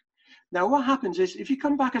rule. Now, what happens is if you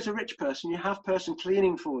come back as a rich person, you have a person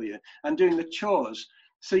cleaning for you and doing the chores.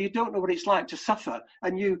 So you don't know what it's like to suffer,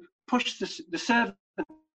 and you push the servants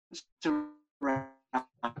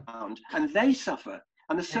around, and they suffer.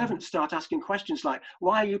 And the servants start asking questions like,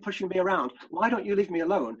 why are you pushing me around? Why don't you leave me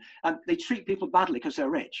alone? And they treat people badly because they're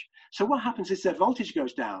rich. So what happens is their voltage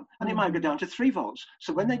goes down, and it might go down to 3 volts.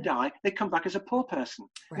 So when they die, they come back as a poor person.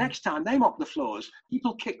 Right. Next time they mop the floors,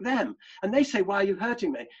 people kick them. And they say, why are you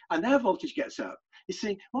hurting me? And their voltage gets up. You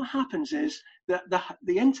see, what happens is that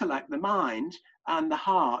the intellect, the mind, and the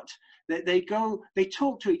heart, they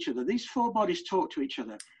talk to each other. These 4 bodies talk to each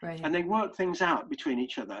other, and they work things out between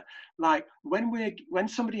each other. Like when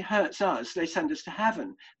somebody hurts us, they send us to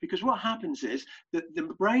heaven, because what happens is that the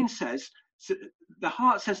brain says, the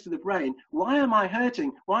heart says to the brain, why am I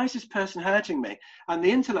hurting? Why is this person hurting me? And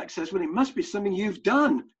the intellect says, well, it must be something you've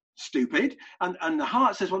done, stupid. And the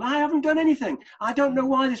heart says, well, I haven't done anything. I don't know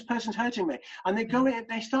why this person's hurting me. And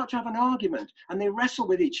they start to have an argument, and they wrestle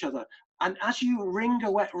with each other. And as you wring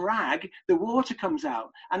a wet rag, the water comes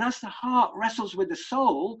out. And as the heart wrestles with the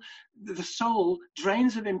soul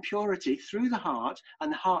drains of impurity through the heart,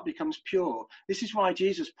 and the heart becomes pure. This is why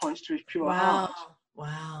Jesus points to his pure heart.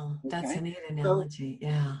 Wow, that's a neat analogy.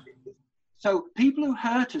 So people who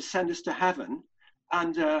hurt us send us to heaven,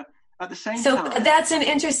 and at the same time. So that's an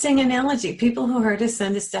interesting analogy. People who hurt us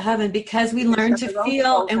send us to heaven because we learn to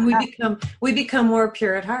feel, and we become more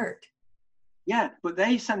pure at heart. Yeah, but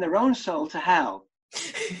they send their own soul to hell.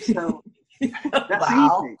 So that's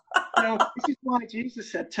easy. So this is why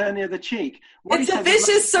Jesus said, turn the other cheek. It's a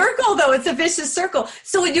vicious circle, though. It's a vicious circle.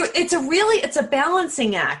 So it's a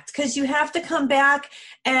balancing act, because you have to come back,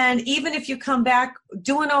 and even if you come back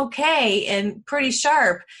doing okay and pretty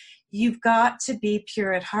sharp, you've got to be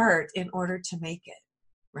pure at heart in order to make it,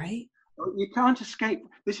 right? You can't escape.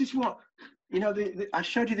 This is what, I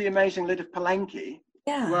showed you the amazing lid of Palenque.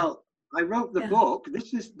 Yeah. Well, I wrote the book.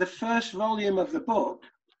 This is the first volume of the book,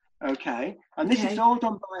 okay? And this is all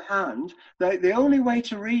done by hand. The only way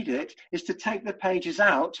to read it is to take the pages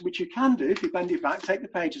out, which you can do if you bend it back, take the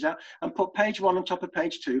pages out and put page 1 on top of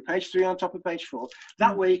page 2, page 3 on top of page 4.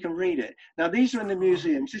 That way you can read it. Now, these are in the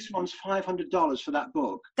museums. This one's $500 for that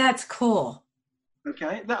book. That's cool.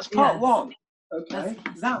 Okay, that's part one. Okay,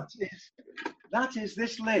 That's that is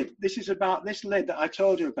this lid. This is about this lid that I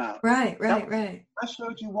told you about. Right. I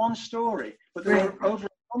showed you one story, but there are over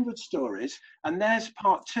 100 stories, and there's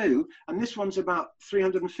part two, and this one's about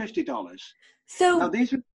 $350. So now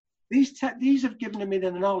these have given me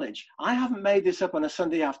the knowledge. I haven't made this up on a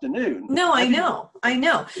Sunday afternoon. No, I know. And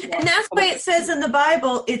that's why it says in the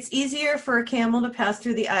Bible, it's easier for a camel to pass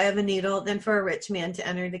through the eye of a needle than for a rich man to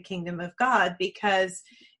enter the kingdom of God, because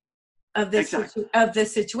of this of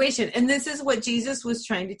this situation. And this is what Jesus was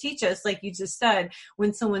trying to teach us. Like you just said,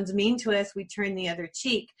 when someone's mean to us, we turn the other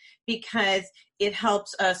cheek, because it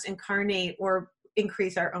helps us incarnate or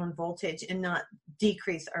increase our own voltage and not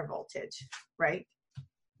decrease our voltage, right?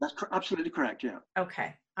 That's absolutely correct, yeah.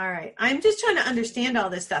 Okay. All right. I'm just trying to understand all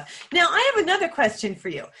this stuff. Now, I have another question for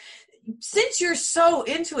you. Since you're so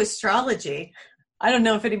into astrology, I don't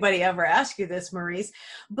know if anybody ever asked you this, Maurice,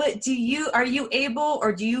 but are you able,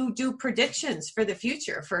 or do you do predictions for the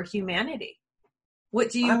future for humanity?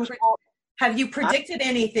 What do you have you predicted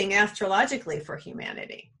anything astrologically for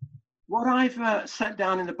humanity? What I've set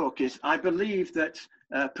down in the book is I believe that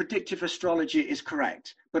predictive astrology is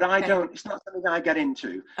correct, but I don't. It's not something I get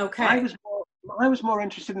into. Okay. I was more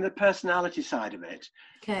interested in the personality side of it.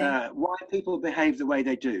 Okay. Why people behave the way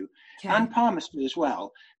they do, and palmistry as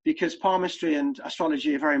well, because palmistry and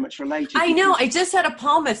astrology are very much related. I know. I just had a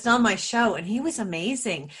palmist on my show, and he was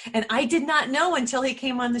amazing. And I did not know until he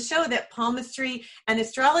came on the show that palmistry and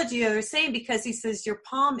astrology are the same, because he says your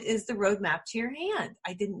palm is the roadmap to your hand.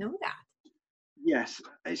 I didn't know that. Yes,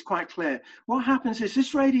 it's quite clear. What happens is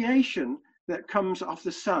this radiation that comes off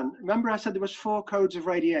the sun. Remember I said there was 4 codes of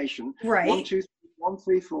radiation. Right. 1, 2, 3, 1,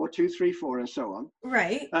 3, 4, 2, 3, 4, and so on.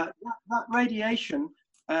 Right. That radiation,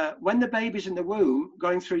 when the baby's in the womb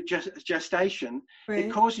going through gestation,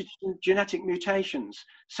 it causes genetic mutations.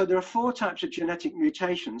 So there are 4 types of genetic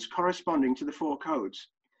mutations corresponding to the 4 codes.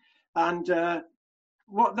 And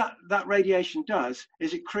what that radiation does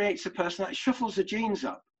is it creates a personality, shuffles the genes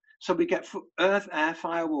up. So we get earth, air,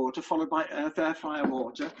 fire, water, followed by earth, air, fire,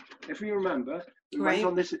 water. If you remember, we went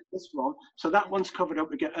on this one. So that one's covered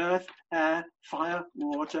up. We get earth, air, fire,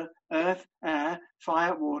 water, earth, air,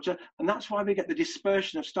 fire, water. And that's why we get the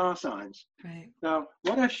dispersion of star signs. Right. Now,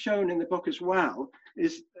 what I've shown in the book as well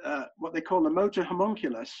is what they call the motor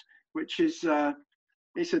homunculus, which is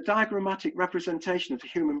it's a diagrammatic representation of the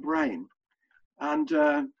human brain. And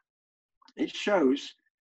it shows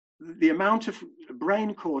the amount of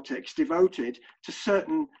brain cortex devoted to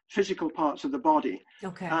certain physical parts of the body.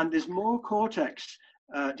 Okay. And there's more cortex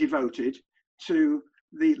devoted to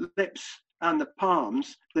the lips and the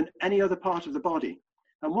palms than any other part of the body.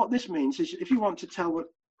 And what this means is, if you want to tell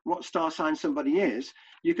what star sign somebody is,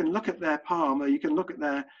 you can look at their palm, or you can look at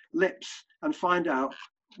their lips and find out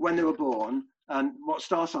when they were born and what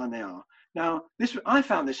star sign they are. Now, I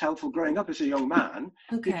found this helpful growing up as a young man,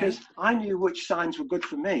 because I knew which signs were good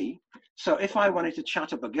for me. So if I wanted to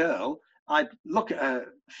chat up a girl, I'd look at her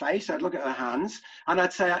face, I'd look at her hands, and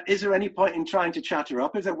I'd say, is there any point in trying to chat her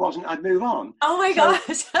up? If there wasn't, I'd move on. Oh my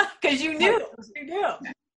gosh, because you knew. You knew.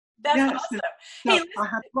 That's awesome. Hey, I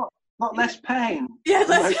had a lot less pain. Yeah,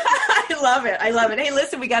 I love it. I love it. Hey,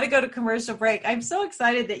 listen, we got to go to commercial break. I'm so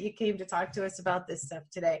excited that you came to talk to us about this stuff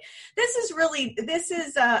today. This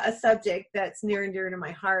is a subject that's near and dear to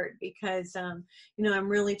my heart, because, I'm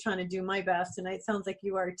really trying to do my best, and it sounds like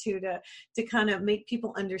you are too, to kind of make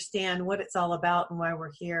people understand what it's all about and why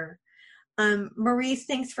we're here. Maurice,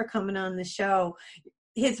 thanks for coming on the show.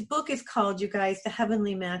 His book is called, you guys, The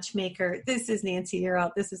Heavenly Matchmaker. This is Nancy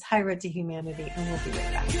Yearout. This is High Road to Humanity, and we'll be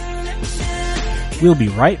right back. We'll be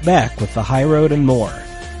right back with The High Road and more.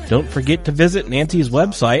 Don't forget to visit Nancy's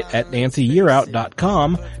website at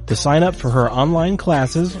nancyyearout.com to sign up for her online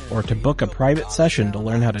classes or to book a private session to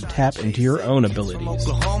learn how to tap into your own abilities.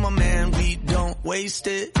 Oklahoma, man, we don't waste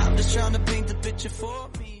it. I'm just trying to paint the picture for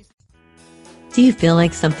me. Do you feel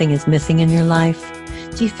like something is missing in your life?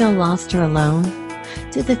 Do you feel lost or alone?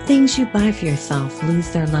 Do the things you buy for yourself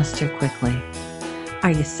lose their luster quickly?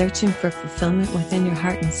 Are you searching for fulfillment within your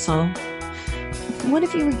heart and soul? What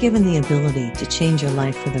if you were given the ability to change your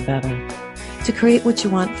life for the better, to create what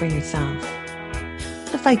you want for yourself?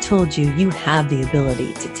 What if I told you you have the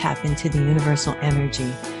ability to tap into the universal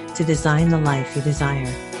energy to design the life you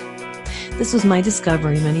desire? This was my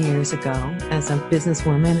discovery many years ago. As a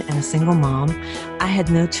businesswoman and a single mom, I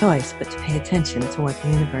had no choice but to pay attention to what the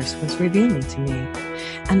universe was revealing to me,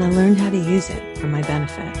 and I learned how to use it for my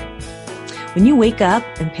benefit. When you wake up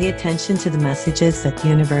and pay attention to the messages that the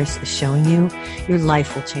universe is showing you, your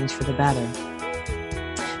life will change for the better.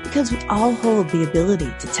 because we all hold the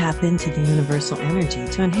ability to tap into the universal energy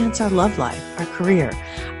to enhance our love life, our career,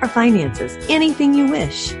 our finances, anything you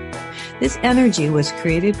wish. This energy was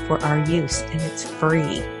created for our use, and it's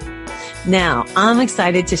free. Now, I'm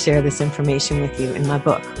excited to share this information with you in my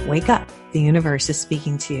book, Wake Up, The Universe is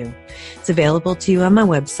Speaking to You. It's available to you on my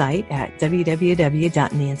website at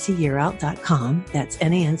www.nancyyearout.com. That's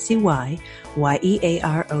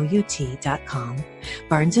NancyYearout.com,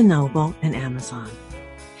 Barnes & Noble, and Amazon.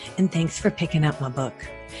 And thanks for picking up my book.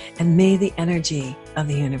 And may the energy of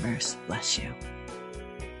the universe bless you.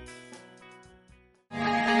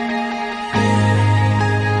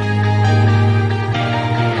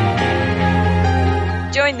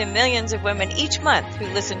 Join the millions of women each month who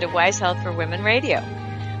listen to Wise Health for Women Radio.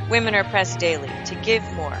 Women are pressed daily to give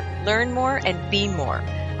more, learn more, and be more,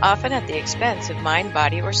 often at the expense of mind,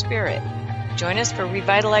 body, or spirit. Join us for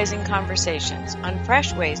revitalizing conversations on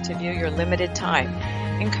fresh ways to view your limited time,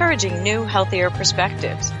 encouraging new, healthier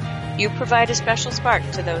perspectives. You provide a special spark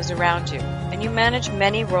to those around you, and you manage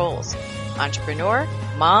many roles: entrepreneur,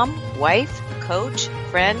 mom, wife, coach,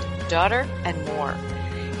 friend, daughter, and more.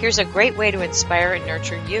 Here's a great way to inspire and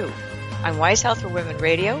nurture you. On Wise Health for Women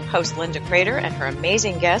Radio, host Linda Crater and her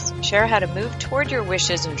amazing guests share how to move toward your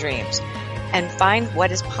wishes and dreams and find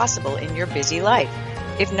what is possible in your busy life.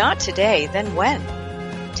 If not today, then when?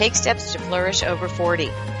 Take steps to flourish over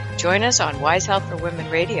 40. Join us on Wise Health for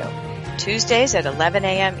Women Radio, Tuesdays at 11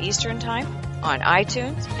 a.m. Eastern Time, on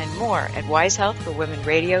iTunes, and more at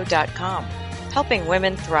wisehealthforwomenradio.com, helping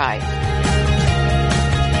women thrive.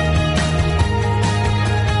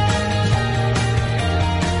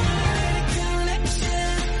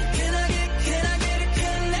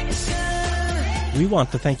 We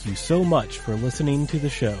want to thank you so much for listening to the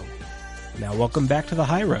show. Now welcome back to the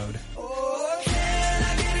High Road.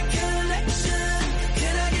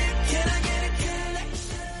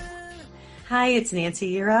 Hi, it's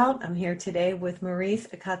Nancy Yearout. I'm here today with Maurice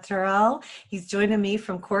Catteral. He's joining me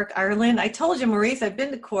from Cork, Ireland. I told you, Maurice, I've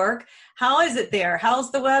been to Cork. How is it there?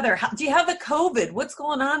 How's the weather? Do you have the COVID? What's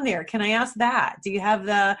going on there? Can I ask that? Do you have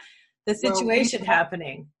the situation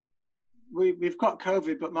happening? We've got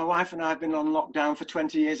COVID, but my wife and I have been on lockdown for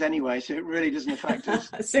 20 years anyway, so it really doesn't affect us.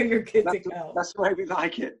 So you're good to go. That's the way we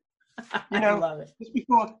like it. You I know, love it.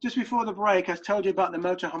 just before the break, I told you about the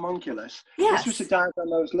motor homunculus. Yes. This was the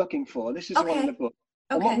diagram I was looking for. This is the one in the book.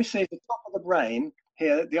 And what we see is the top of the brain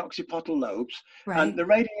here, the occipital lobes, and the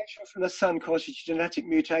radiation from the sun causes genetic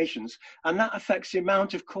mutations, and that affects the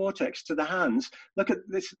amount of cortex to the hands. Look at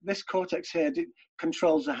this cortex here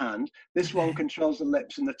controls the hand. This one controls the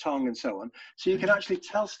lips and the tongue and so on. So you can actually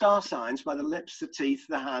tell star signs by the lips, the teeth,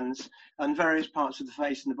 the hands, and various parts of the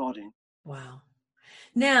face and the body. Wow.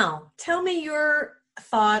 Now, tell me your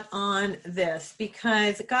thought on this,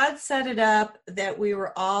 because God set it up that we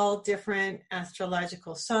were all different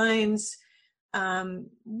astrological signs.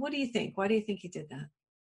 What do you think? Why do you think he did that?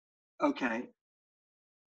 Okay.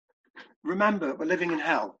 Remember, we're living in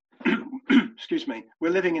hell. Excuse me.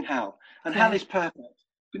 We're living in hell. And hell is perfect.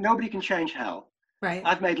 But nobody can change hell. Right.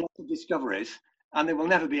 I've made lots of discoveries, and they will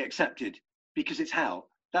never be accepted because it's hell.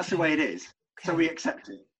 That's the way it is. So we accept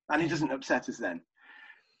it. And it doesn't upset us then.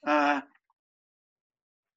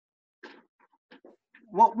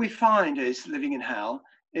 What we find is living in hell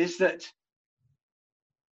is that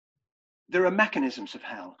there are mechanisms of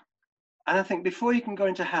hell. And I think before you can go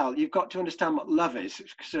into hell, you've got to understand what love is,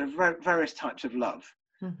 because there are various types of love.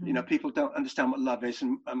 Mm-hmm. You know, people don't understand what love is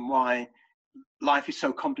and why life is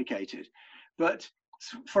so complicated. But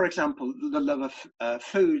for example, the love of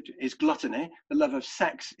food is gluttony. The love of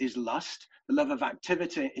sex is lust. The love of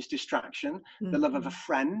activity is distraction. Mm-hmm. The love of a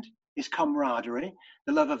friend is camaraderie.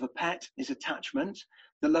 The love of a pet is attachment.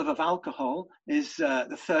 The love of alcohol is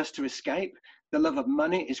the thirst to escape. The love of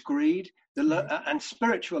money is greed. And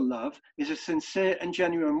spiritual love is a sincere and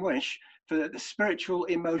genuine wish for the spiritual,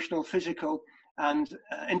 emotional, physical, and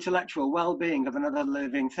intellectual well-being of another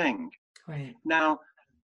living thing. Right. Now,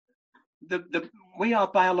 we are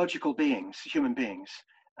biological beings, human beings,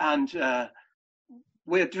 and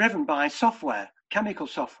we're driven by software, chemical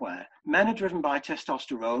software. Men are driven by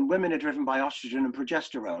testosterone, women are driven by estrogen and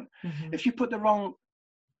progesterone. Mm-hmm. If you put the wrong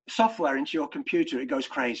software into your computer, it goes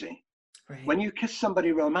crazy. Right. When you kiss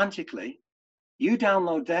somebody romantically, you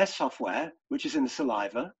download their software, which is in the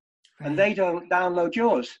saliva, and they don't download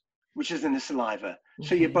yours, which is in the saliva. Mm-hmm.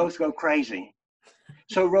 So you both go crazy.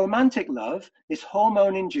 So romantic love is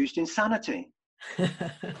hormone-induced insanity.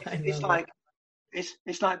 It's like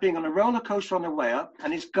being on a roller coaster on the way up,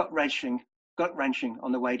 and it's gut wrenching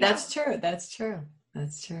on the way down. That's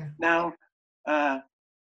true. Now,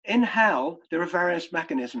 in hell, there are various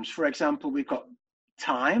mechanisms. For example, we've got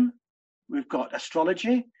time, we've got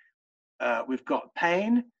astrology, we've got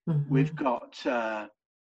pain, we've got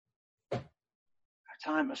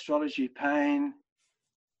time, astrology, pain.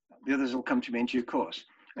 The others will come to me in due course.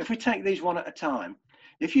 If we take these one at a time,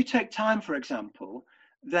 if you take time, for example,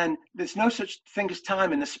 then there's no such thing as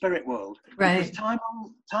time in the spirit world. Right. Because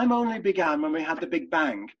time only began when we had the Big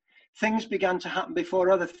Bang. Things began to happen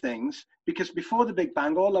before other things, because before the Big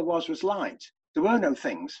Bang, all there was light. There were no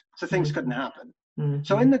things, so things couldn't happen.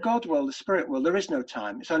 So in the God world, the spirit world, there is no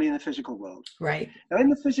time. It's only in the physical world. Right. Now, in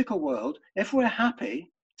the physical world, if we're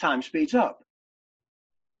happy, time speeds up.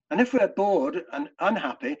 And if we're bored and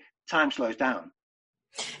unhappy, time slows down.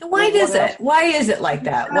 And why does it? Why is it like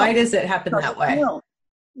that? Why does it happen that way? Hell.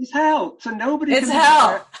 It's hell. So nobody It's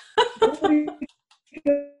hell. Nobody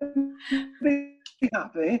can be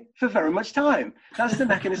happy for very much time. That's the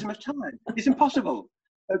mechanism of time. It's impossible.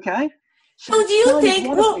 Okay? So do you think,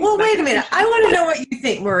 well, wait a minute. I want to know what you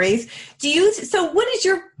think, Maurice. So what is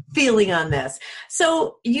your feeling on this?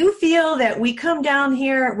 So you feel that we come down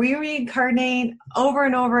here, we reincarnate over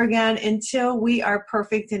and over again until we are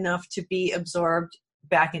perfect enough to be absorbed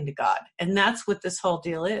back into God. And that's what this whole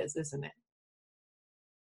deal is, isn't it?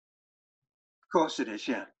 Of course it is,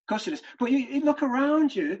 yeah. Of course it is. But you look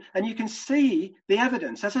around you and you can see the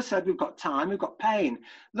evidence. As I said, we've got time, we've got pain.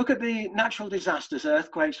 Look at the natural disasters,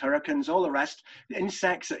 earthquakes, hurricanes, all the rest, the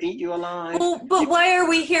insects that eat you alive. Well, but why are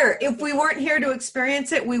we here? If we weren't here to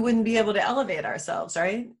experience it, we wouldn't be able to elevate ourselves,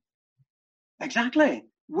 right? Exactly.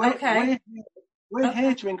 We're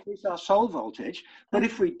here to increase our soul voltage, but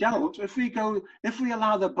if we don't, if we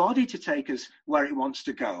allow the body to take us where it wants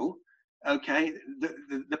to go, okay,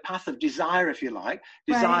 the path of desire, if you like,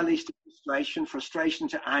 desire leads to frustration, frustration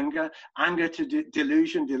to anger, anger to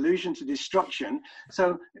delusion, delusion to destruction.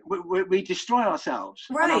 So we destroy ourselves.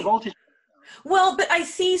 Right. And our voltage. Well, but I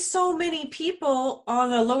see so many people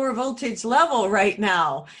on a lower voltage level right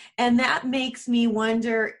now, and that makes me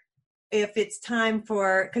wonder if it's time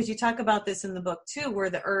for, because you talk about this in the book too,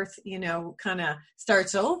 where the earth, kind of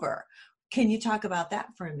starts over. Can you talk about that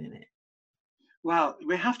for a minute? Well,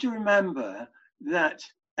 we have to remember that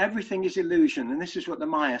everything is illusion. And this is what the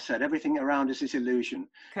Maya said. Everything around us is illusion.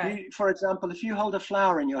 Okay. For example, if you hold a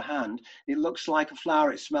flower in your hand, it looks like a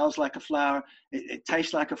flower, it smells like a flower, it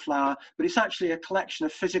tastes like a flower, but it's actually a collection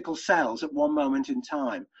of physical cells at one moment in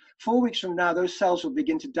time. 4 weeks from now, those cells will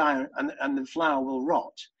begin to die and the flower will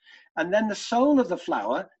rot. And then the soul of the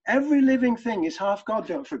flower, every living thing is half God,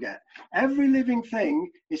 don't forget. Every living thing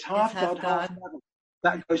is half God, half devil.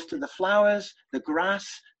 That goes to the flowers, the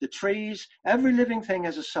grass, the trees. Every living thing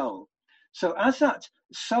has a soul. So as that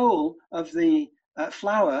soul of the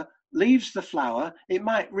flower leaves the flower, it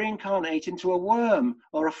might reincarnate into a worm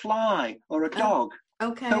or a fly or a dog.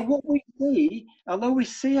 Okay. So what we see, although we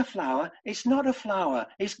see a flower, it's not a flower.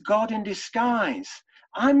 It's God in disguise.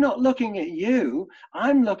 I'm not looking at you.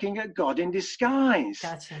 I'm looking at God in disguise.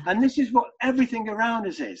 Gotcha. And this is what everything around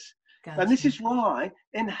us is. Gotcha. And this is why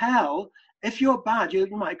in hell, if you're bad, you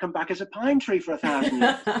might come back as a pine tree for 1,000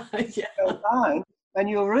 years. Yeah. You're fine, and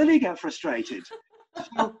you'll really get frustrated.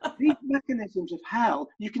 So these mechanisms of hell,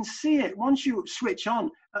 you can see it once you switch on.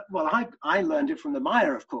 I learned it from the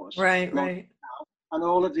Maya, of course. Right. And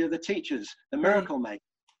all of the other teachers, the miracle makers.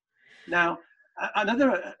 Now,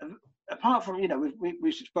 apart from,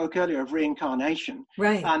 we spoke earlier of reincarnation.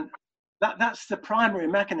 Right. And that's the primary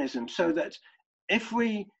mechanism, so that if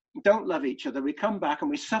we don't love each other, we come back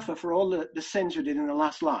and we suffer for all the sins we did in the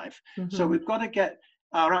last life. Mm-hmm. So we've got to get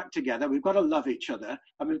our act together. We've got to love each other,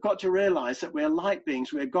 and we've got to realize that we're light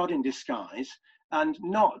beings. We're God in disguise, and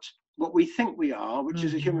not what we think we are, which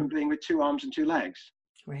is a human being with 2 arms and 2 legs.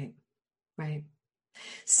 Right.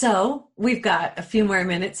 So we've got a few more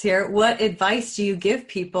minutes here. What advice do you give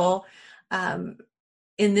people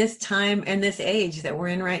in this time and this age that we're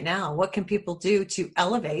in right now? What can people do to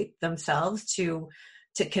elevate themselves, to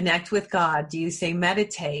connect with God? Do you say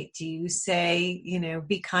meditate? Do you say,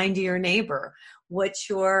 be kind to your neighbor? What's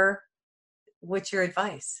your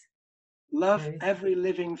advice? Love every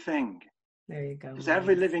living thing. There you go. Because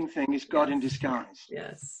every living thing is God in disguise.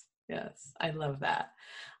 Yes. I love that.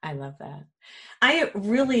 I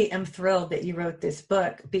really am thrilled that you wrote this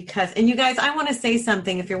book because, and you guys, I want to say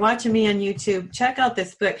something. If you're watching me on YouTube, check out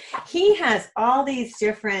this book. He has all these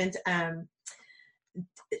different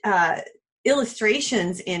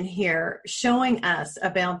illustrations in here showing us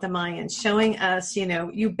about the Mayans, showing us,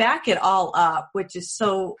 you back it all up, which is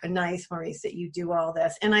so nice, Maurice, that you do all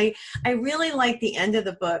this. And I really like the end of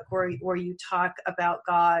the book where you talk about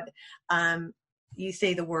God you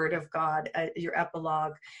say the word of God, your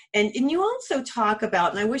epilogue. And you also talk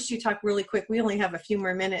about, and I wish you talked really quick, we only have a few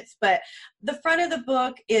more minutes, but the front of the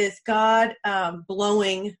book is God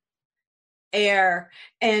blowing air.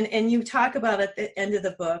 And you talk about at the end of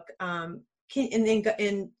the book, and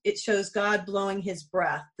it shows God blowing his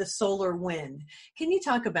breath, the solar wind. Can you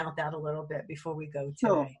talk about that a little bit before we go today?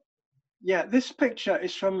 Sure. Yeah, this picture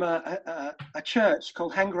is from a church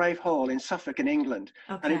called Hengrave Hall in Suffolk in England.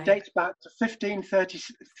 Okay. And it dates back to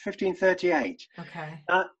 1538. Okay.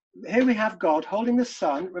 Here we have God holding the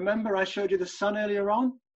sun. Remember I showed you the sun earlier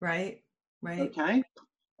on? Right. Okay.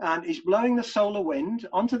 And he's blowing the solar wind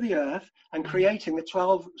onto the earth and creating the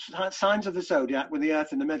 12 signs of the zodiac with the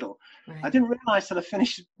earth in the middle. Right. I didn't realize till I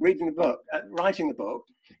finished writing the book,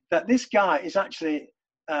 that this guy is actually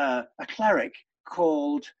a cleric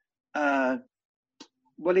called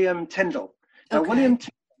William Tyndale. Now, William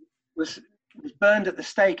Tyndale was burned at the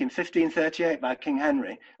stake in 1538 by King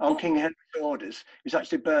Henry on King Henry's orders. He was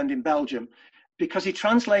actually burned in Belgium because he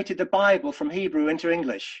translated the Bible from Hebrew into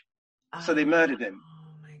English. So they murdered him.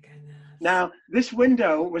 Oh my goodness. Now, this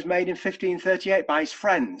window was made in 1538 by his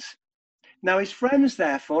friends. Now, his friends,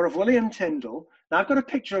 therefore, of William Tyndale. Now, I've got a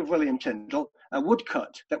picture of William Tyndale, a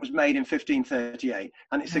woodcut that was made in 1538,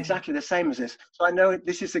 and it's exactly the same as this. So I know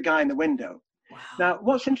this is the guy in the window. Wow. Now,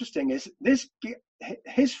 what's interesting is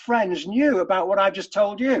his friends knew about what I've just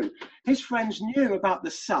told you. His friends knew about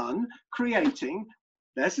the sun creating,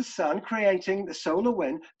 there's the sun creating the solar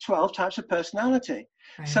wind, 12 types of personality.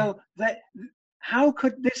 Right. So how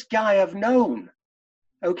could this guy have known?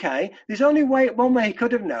 Okay, there's only one way he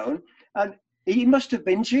could have known, and he must have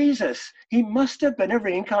been Jesus. He must have been a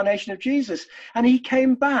reincarnation of Jesus. And he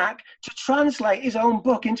came back to translate his own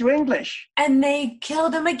book into English. And they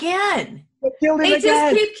killed him again. They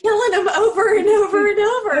just keep killing him over and over and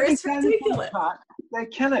over. It's ridiculous. They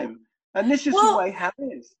kill him. And this is the way hell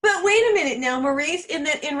is. But wait a minute now, Maurice, in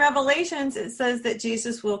Revelations, it says that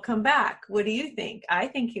Jesus will come back. What do you think? I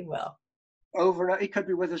think he will. He could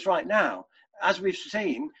be with us right now. As we've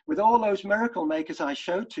seen, with all those miracle makers I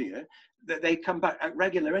showed to you, that they come back at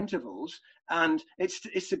regular intervals, and it's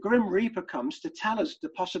the Grim Reaper comes to tell us the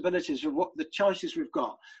possibilities of what the choices we've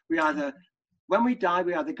got. When we die,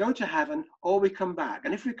 we either go to heaven or we come back.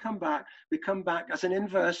 And if we come back as an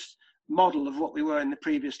inverse model of what we were in the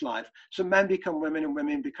previous life. So men become women and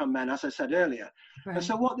women become men, as I said earlier. Right. And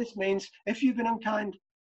so what this means, if you've been unkind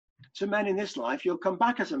to men in this life, you'll come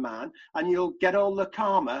back as a man and you'll get all the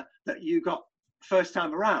karma that you got first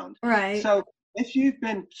time around. Right. So if you've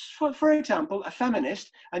been, for example, a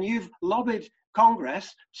feminist and you've lobbied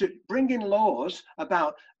Congress to bring in laws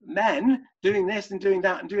about men doing this and doing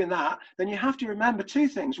that and doing that, then you have to remember two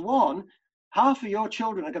things. One, half of your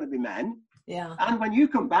children are going to be men. Yeah. And when you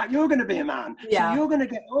come back, you're going to be a man. Yeah. So you're going to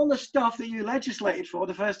get all the stuff that you legislated for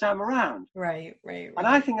the first time around. Right. And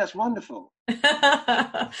I think that's wonderful.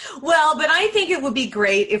 Well, but I think it would be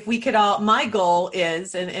great if we could all, my goal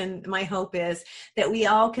is, and my hope is that we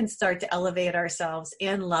all can start to elevate ourselves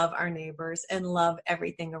and love our neighbors and love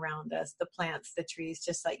everything around us, the plants, the trees,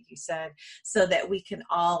 just like you said, so that we can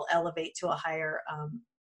all elevate to a higher, a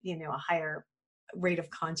higher rate of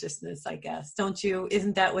consciousness, I guess. Don't you?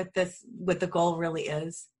 Isn't that what the goal really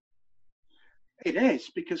is? It is,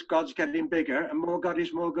 because God's getting bigger and more God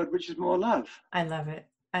is more good, which is more love. I love it.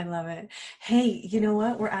 Hey, you know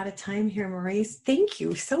what? We're out of time here, Maurice. Thank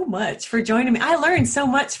you so much for joining me. I learned so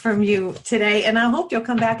much from you today, and I hope you'll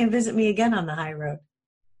come back and visit me again on the high road.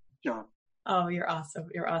 Sure. Oh, you're awesome.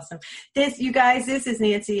 This is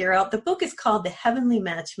Nancy Yearout. The book is called The Heavenly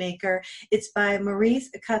Matchmaker. It's by Maurice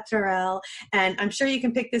Cotterell, and I'm sure you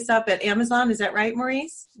can pick this up at Amazon. Is that right,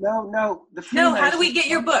 Maurice? No. How do we get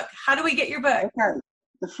your book? Okay.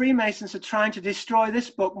 The Freemasons are trying to destroy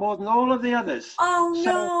this book more than all of the others. Oh,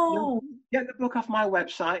 no. So get the book off my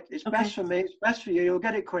website. It's best for me. It's best for you. You'll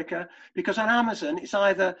get it quicker, because on Amazon, it's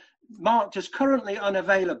either marked as currently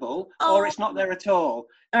unavailable or it's not there at all.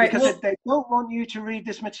 Because they don't want you to read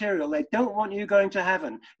this material. They don't want you going to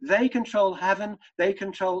heaven. They control heaven. They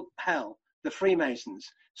control hell, the Freemasons.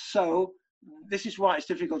 So this is why it's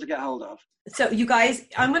difficult to get hold of. So you guys,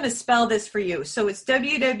 I'm going to spell this for you. So it's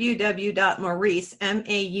www.maurice,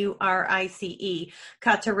 MAURICE,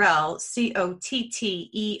 Cotterell,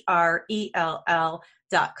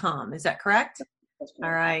 COTTERELL.com. Is that correct? That's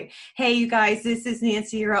all right. Hey, you guys, this is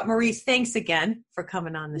Nancy Yearout. Maurice, thanks again for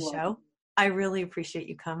coming on the show. I really appreciate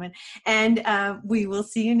you coming. And we will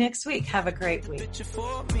see you next week. Have a great week.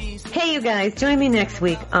 Hey, you guys, join me next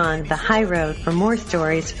week on The High Road for more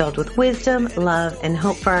stories filled with wisdom, love, and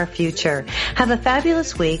hope for our future. Have a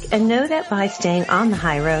fabulous week, and know that by staying on the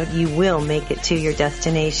high road, you will make it to your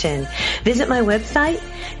destination. Visit my website,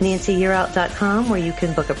 nancyyearout.com, where you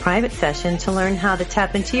can book a private session to learn how to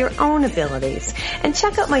tap into your own abilities. And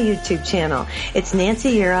check out my YouTube channel. It's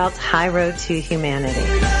Nancy Yearout's High Road to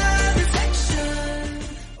Humanity.